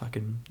 well,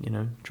 fucking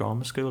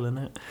drama school,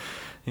 innit?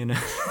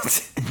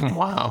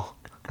 Wow.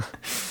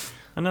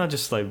 And then I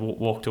just like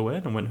walked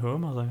away and went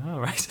home. I was like, all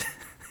right.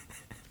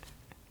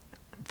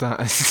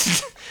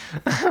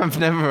 I've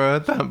never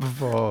heard that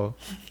before.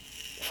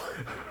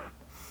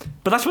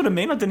 But that's what I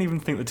mean. I didn't even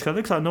think to tell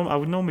you, because I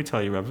would normally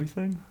tell you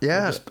everything.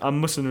 Yeah. I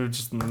mustn't have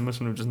just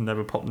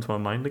never popped into my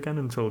mind again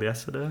until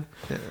yesterday.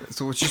 Yeah,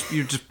 so it's just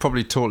you just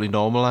probably totally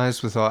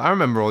normalised with all. I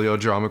remember all your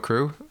drama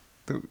crew.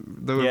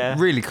 They were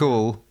really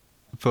cool,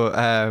 but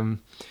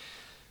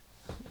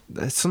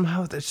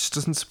somehow that just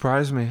doesn't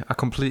surprise me. I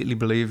completely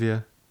believe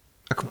you.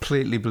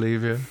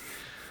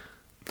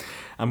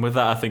 And with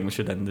that, I think we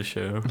should end the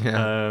show.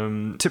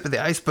 Yeah. Tip of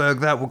the iceberg.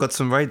 That we've got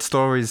some right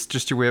stories.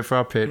 Just you wait for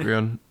our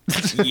Patreon.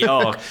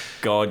 Oh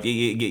God,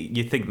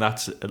 you think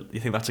that's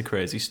a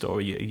crazy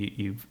story?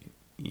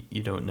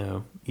 You don't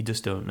know. You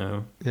just don't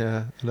know.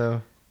 Yeah.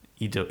 No.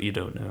 You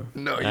don't know.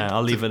 No.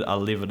 I'll leave it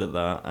at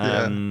that.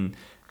 Yeah.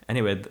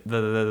 Anyway,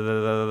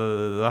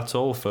 that's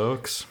all,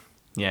 folks.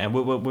 Yeah,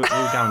 we'll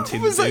guarantee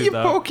was to that do your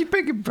that. Pokey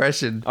Pig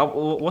impression?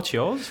 Oh, what's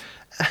yours?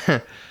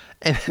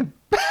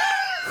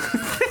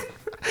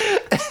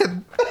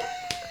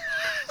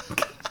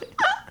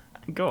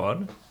 Go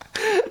on.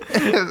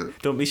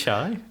 Don't be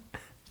shy.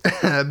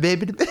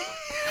 Baby.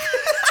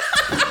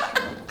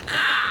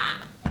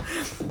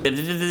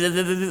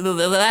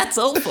 That's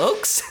all,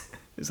 folks.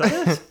 Is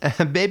that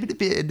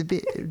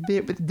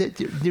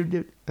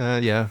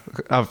it? Yeah.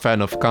 Oh, fair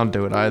enough. Can't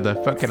do it either.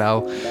 Fucking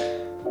hell.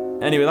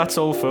 Anyway, that's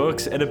all,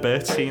 folks. In a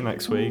bit. See you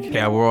next week.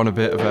 Yeah, we're on a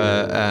bit of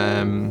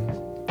a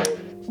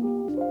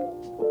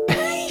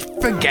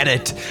Get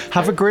it.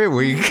 Have a great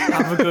week.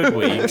 Have a good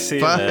week. See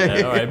you Bye.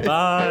 there. All right,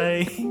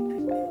 bye.